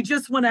 well, we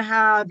just want to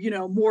have,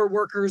 more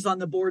workers on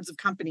the boards of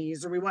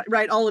companies, or we want,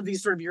 right, all of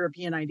these sort of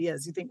European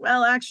ideas. You think,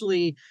 well,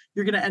 actually,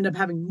 you're going to end up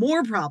having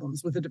more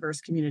problems with a diverse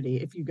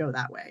community if you go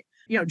that way.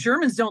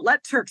 Germans don't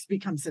let Turks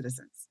become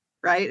citizens,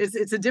 right?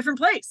 It's a different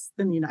place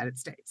than the United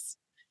States.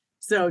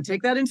 So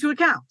take that into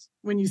account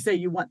when you say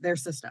you want their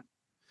system.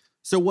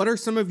 So what are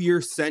some of your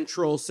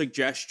central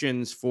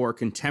suggestions for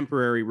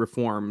contemporary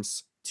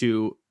reforms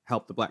to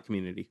help the Black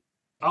community?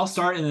 I'll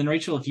start, and then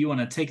Rachel, if you want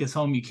to take us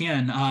home, you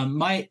can.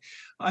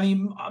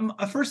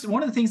 First,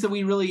 one of the things that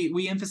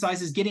we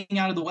emphasize is getting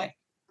out of the way,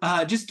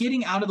 just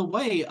getting out of the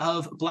way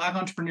of Black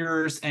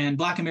entrepreneurs and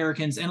Black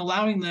Americans and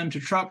allowing them to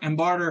truck and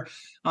barter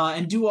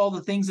and do all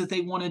the things that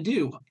they want to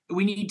do.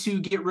 We need to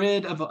get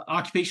rid of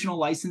occupational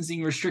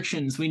licensing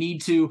restrictions. We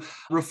need to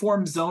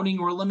reform zoning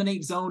or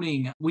eliminate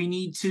zoning. We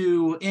need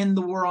to end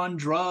the war on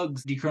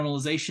drugs,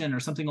 decriminalization, or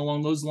something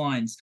along those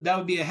lines. That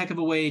would be a heck of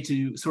a way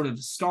to sort of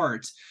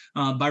start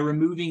by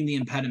removing the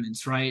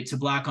impediments, right, to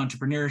Black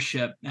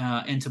entrepreneurship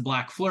and to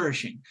Black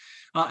flourishing.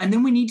 And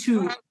then we need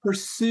to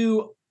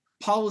pursue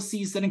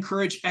policies that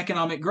encourage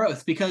economic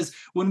growth, because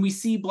when we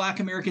see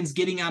Black Americans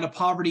getting out of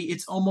poverty,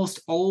 it's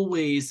almost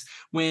always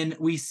when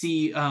we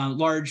see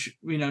large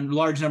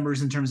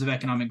numbers in terms of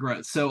economic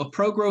growth. So a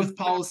pro-growth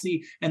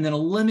policy and then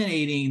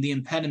eliminating the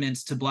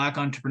impediments to Black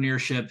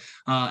entrepreneurship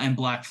and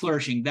Black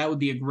flourishing, that would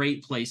be a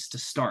great place to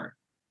start.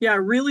 Yeah, a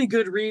really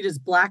good read is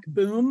Black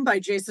Boom by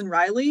Jason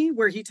Riley,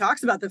 where he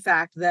talks about the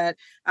fact that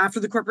after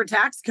the corporate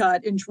tax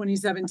cut in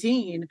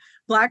 2017,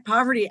 Black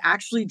poverty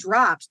actually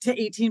dropped to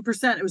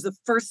 18%. It was the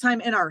first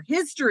time in our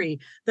history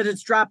that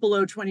it's dropped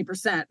below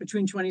 20%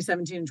 between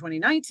 2017 and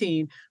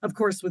 2019. Of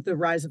course, with the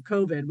rise of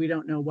COVID, we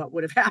don't know what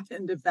would have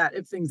happened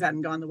if things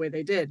hadn't gone the way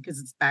they did, because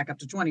it's back up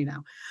to 20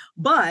 now.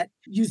 But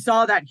you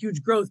saw that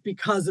huge growth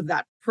because of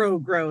that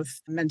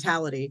pro-growth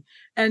mentality.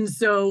 And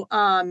so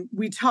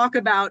we talk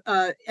about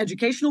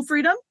educational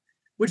freedom,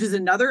 which is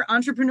another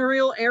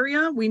entrepreneurial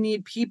area. We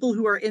need people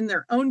who are in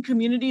their own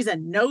communities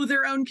and know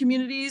their own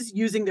communities,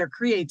 using their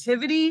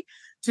creativity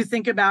to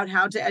think about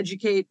how to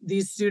educate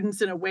these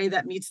students in a way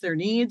that meets their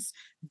needs.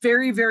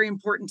 Very, very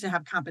important to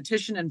have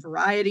competition and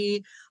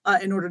variety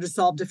in order to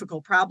solve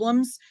difficult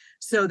problems.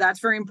 So that's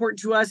very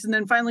important to us. And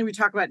then finally, we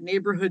talk about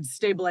neighborhood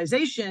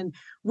stabilization,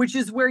 which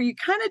is where you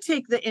kind of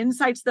take the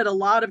insights that a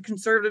lot of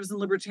conservatives and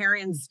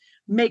libertarians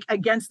make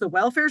against the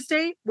welfare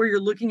state, where you're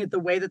looking at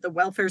the way that the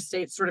welfare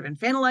state sort of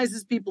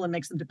infantilizes people and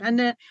makes them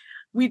dependent.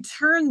 We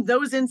turn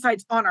those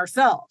insights on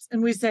ourselves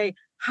and we say,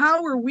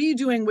 how are we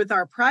doing with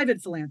our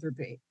private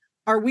philanthropy?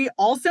 Are we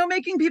also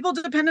making people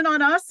dependent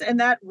on us and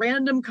that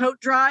random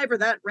coat drive or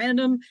that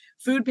random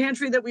food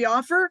pantry that we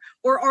offer?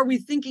 Or are we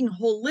thinking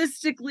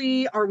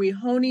holistically? Are we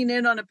honing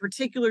in on a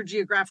particular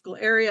geographical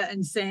area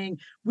and saying,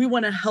 we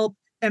want to help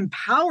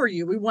empower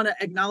you. We want to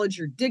acknowledge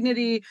your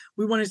dignity.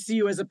 We want to see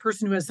you as a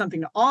person who has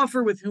something to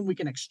offer with whom we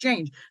can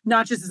exchange,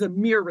 not just as a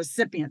mere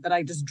recipient that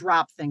I just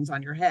drop things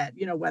on your head,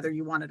 whether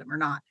you wanted them or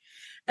not.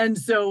 And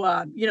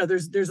so,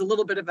 there's a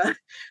little bit of a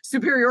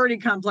superiority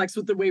complex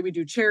with the way we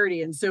do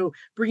charity. And so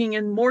bringing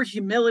in more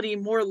humility,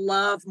 more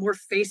love, more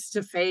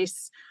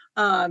face-to-face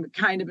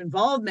kind of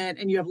involvement.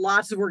 And you have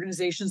lots of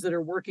organizations that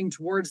are working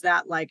towards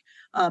that, like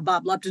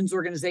Bob Lupton's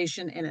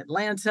organization in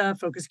Atlanta,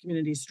 Focus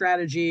Community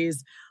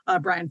Strategies,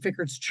 Brian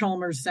Fickert's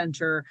Chalmers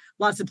Center,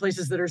 lots of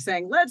places that are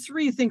saying, let's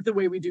rethink the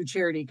way we do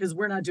charity, because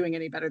we're not doing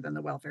any better than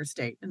the welfare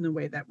state in the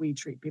way that we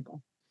treat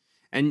people.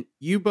 And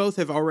you both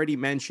have already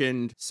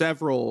mentioned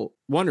several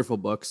wonderful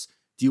books.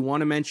 Do you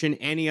want to mention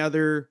any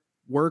other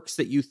works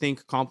that you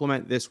think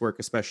complement this work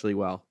especially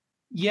well?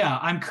 Yeah,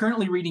 I'm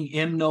currently reading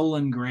M.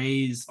 Nolan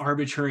Gray's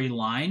Arbitrary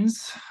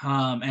Lines.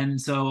 And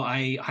so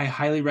I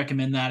highly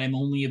recommend that. I'm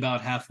only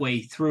about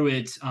halfway through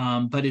it,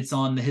 but it's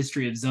on the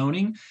history of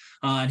zoning.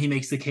 And he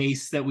makes the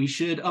case that we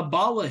should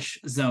abolish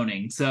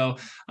zoning. So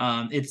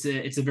it's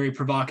a very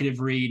provocative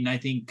read, and I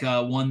think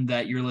one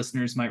that your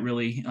listeners might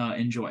really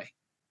enjoy.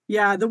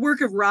 Yeah, the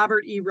work of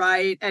Robert E.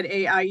 Wright at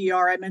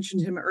AIER, I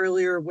mentioned him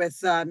earlier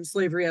with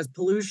Slavery as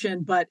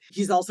Pollution, but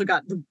he's also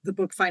got the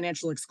book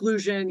Financial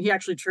Exclusion. He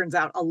actually turns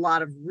out a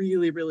lot of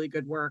really, really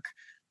good work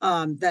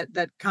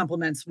that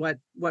complements what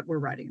we're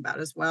writing about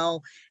as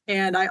well.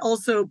 And I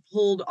also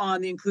pulled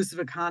on The Inclusive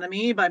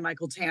Economy by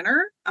Michael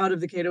Tanner out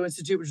of the Cato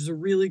Institute, which is a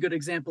really good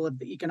example of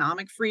the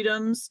economic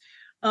freedoms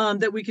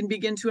that we can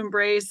begin to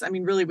embrace. I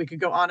mean, really, we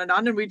could go on,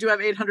 and we do have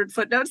 800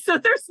 footnotes. So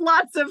there's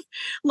lots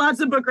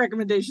of book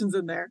recommendations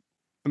in there.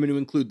 I'm going to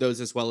include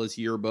those as well as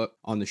your book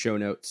on the show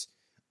notes.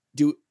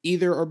 Do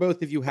either or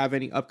both of you have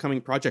any upcoming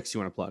projects you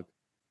want to plug?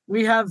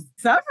 We have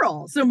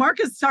several. So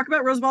Marcus, talk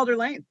about Rosewalder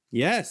Lane.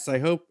 Yes, I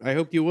hope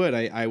you would.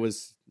 I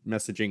was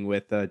messaging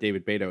with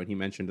David Beto, and he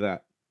mentioned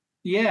that.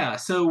 Yeah,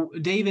 so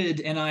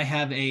David and I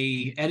have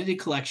a edited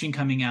collection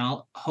coming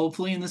out,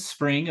 hopefully in the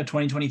spring of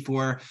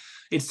 2024.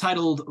 It's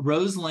titled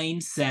Rose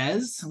Lane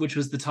Says, which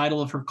was the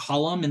title of her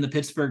column in the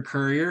Pittsburgh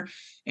Courier.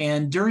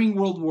 And during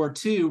World War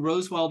II,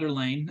 Rose Wilder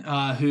Lane,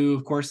 who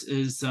of course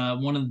is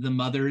one of the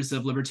mothers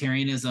of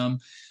libertarianism,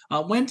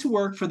 went to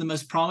work for the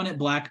most prominent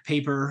Black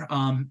paper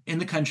in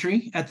the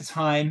country at the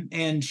time.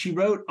 And she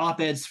wrote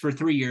op-eds for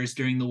 3 years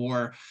during the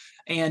war.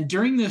 And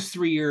during those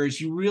 3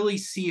 years, you really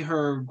see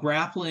her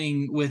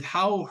grappling with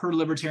how her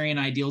libertarian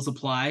ideals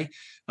apply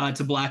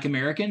to Black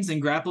Americans,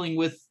 and grappling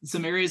with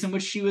some areas in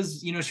which she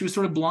was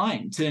sort of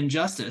blind to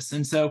injustice.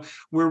 And so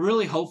we're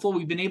really hopeful.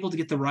 We've been able to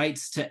get the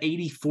rights to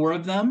 84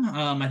 of them.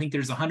 I think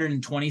there's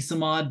 120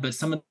 some odd, but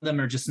some of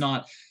them are just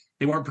not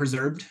they weren't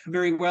preserved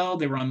very well.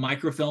 They were on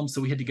microfilm, so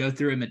we had to go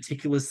through it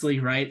meticulously,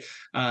 right?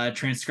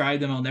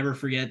 Transcribe them. I'll never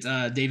forget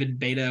David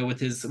Beta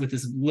with his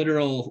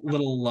literal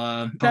little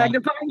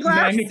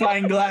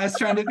magnifying glass,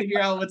 trying to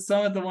figure out what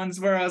some of the ones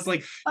were. I was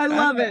like, I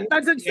love it.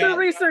 That's a true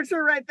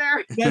researcher right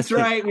there. That's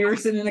right. We were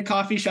sitting in a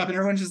coffee shop and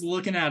everyone's just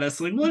looking at us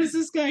like, what is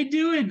this guy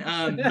doing?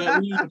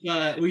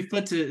 But we've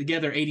put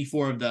together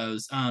 84 of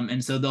those.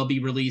 And so they'll be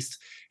released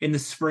in the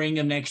spring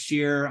of next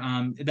year.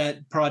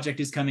 That project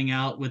is coming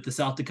out with the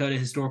South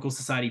Dakota Historical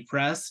Society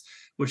Press,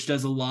 which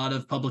does a lot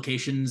of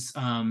publications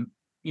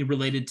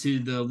related to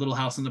the Little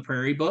House on the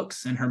Prairie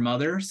books and her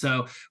mother.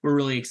 So we're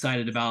really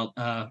excited about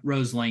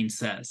Rose Lane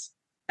Says.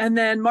 And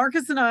then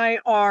Marcus and I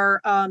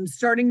are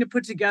starting to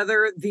put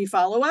together the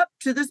follow-up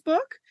to this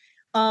book.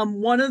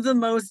 One of the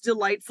most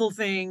delightful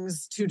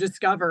things to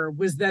discover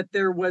was that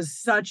there was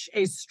such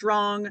a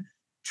strong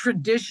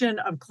tradition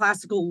of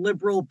classical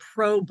liberal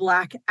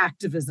pro-Black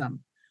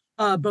activism,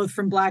 both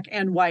from Black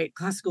and white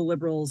classical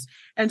liberals.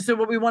 And so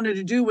what we wanted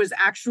to do was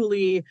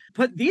actually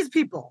put these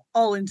people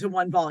all into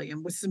one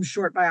volume with some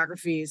short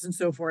biographies and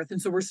so forth.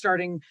 And so we're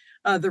starting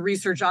the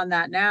research on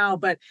that now.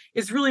 But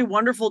it's really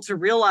wonderful to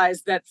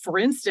realize that, for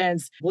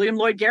instance, William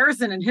Lloyd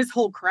Garrison and his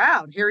whole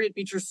crowd, Harriet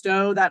Beecher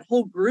Stowe, that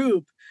whole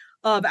group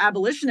of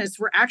abolitionists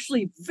were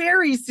actually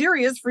very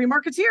serious free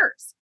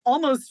marketeers.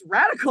 Almost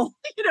radical,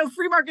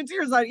 free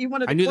marketeers. I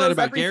knew that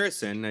about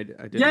Garrison. I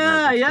didn't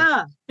know.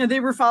 Yeah. And they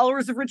were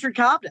followers of Richard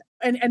Cobden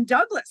and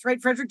Douglas, right?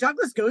 Frederick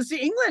Douglass goes to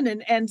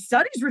England and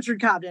studies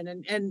Richard Cobden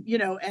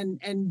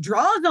and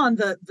draws on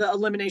the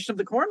elimination of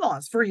the Corn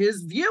Laws for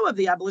his view of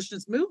the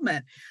abolitionist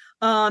movement.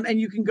 And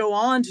you can go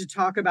on to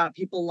talk about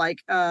people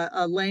like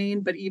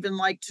Lane, but even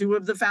like two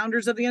of the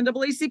founders of the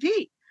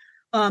NAACP,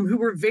 who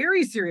were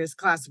very serious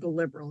classical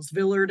liberals,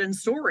 Villard and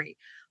Story.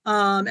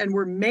 And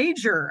were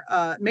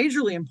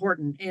majorly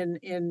important in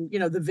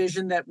the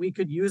vision that we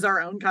could use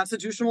our own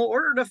constitutional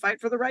order to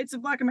fight for the rights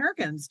of Black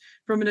Americans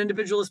from an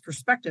individualist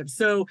perspective.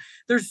 So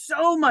there's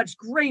so much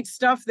great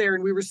stuff there,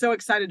 and we were so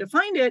excited to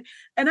find it,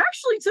 and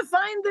actually to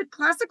find that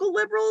classical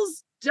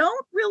liberals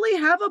don't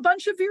really have a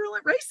bunch of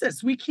virulent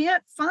racists. We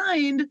can't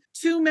find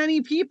too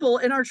many people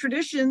in our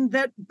tradition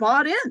that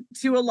bought in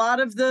to a lot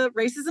of the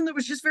racism that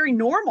was just very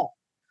normal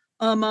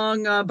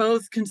among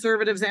both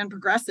conservatives and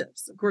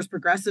progressives. Of course,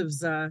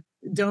 progressives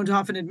don't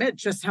often admit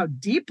just how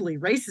deeply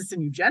racist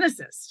and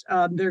eugenicist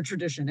their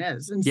tradition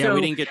is. And so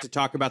we didn't get to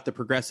talk about the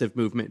progressive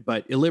movement,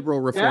 but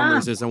Illiberal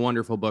Reformers is a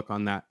wonderful book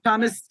on that.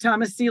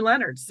 Thomas C.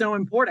 Leonard, so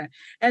important.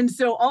 And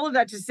so all of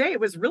that to say, it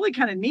was really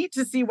kind of neat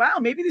to see, wow,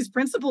 maybe these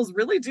principles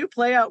really do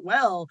play out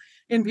well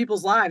in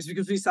people's lives,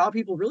 because we saw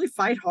people really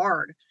fight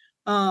hard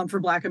for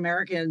Black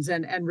Americans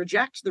and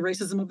reject the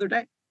racism of their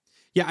day.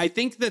 Yeah, I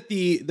think that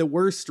the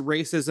worst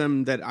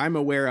racism that I'm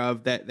aware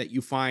of that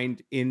you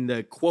find in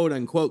the quote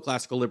unquote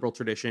classical liberal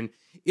tradition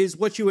is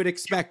what you would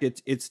expect.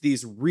 It's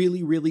these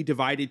really, really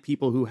divided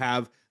people who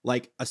have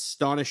like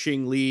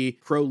astonishingly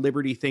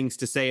pro-liberty things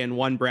to say in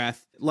one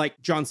breath, like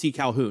John C.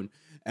 Calhoun,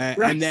 right.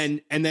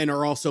 and then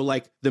are also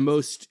like the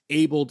most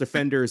able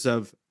defenders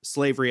of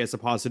slavery as a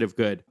positive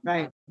good.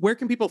 Right. Where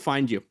can people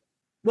find you?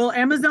 Well,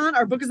 Amazon,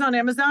 our book is on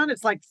Amazon.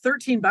 It's like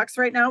 $13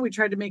 right now. We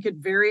tried to make it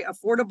very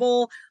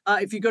affordable.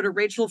 If you go to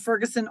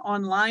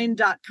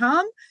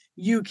rachelfergusononline.com,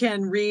 you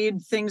can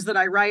read things that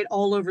I write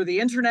all over the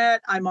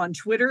internet. I'm on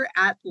Twitter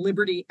at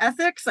Liberty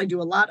Ethics. I do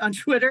a lot on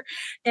Twitter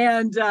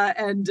and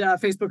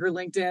Facebook or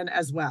LinkedIn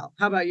as well.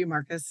 How about you,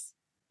 Marcus?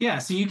 Yeah,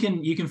 so you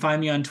can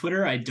find me on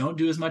Twitter. I don't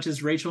do as much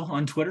as Rachel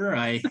on Twitter.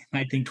 I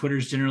think Twitter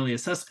is generally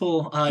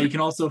accessible. You can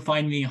also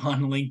find me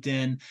on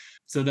LinkedIn.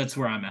 So that's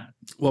where I'm at.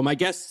 Well, my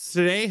guests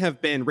today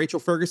have been Rachel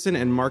Ferguson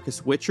and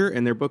Marcus Witcher,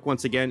 and their book,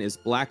 once again, is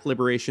Black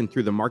Liberation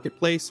Through the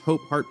Marketplace,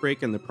 Hope,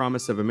 Heartbreak, and the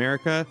Promise of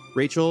America.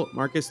 Rachel,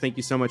 Marcus, thank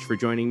you so much for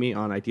joining me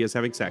on Ideas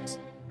Having Sex.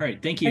 All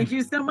right, thank you. Thank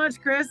you so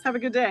much, Chris. Have a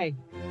good day.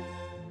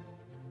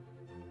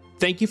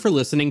 Thank you for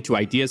listening to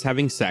Ideas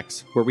Having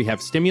Sex, where we have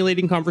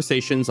stimulating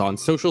conversations on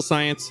social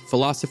science,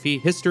 philosophy,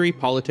 history,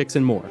 politics,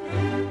 and more.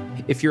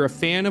 If you're a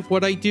fan of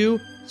what I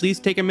do, please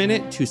take a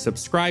minute to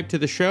subscribe to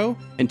the show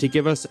and to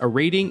give us a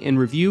rating and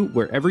review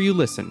wherever you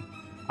listen.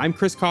 I'm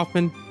Chris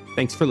Kaufman.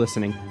 Thanks for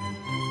listening.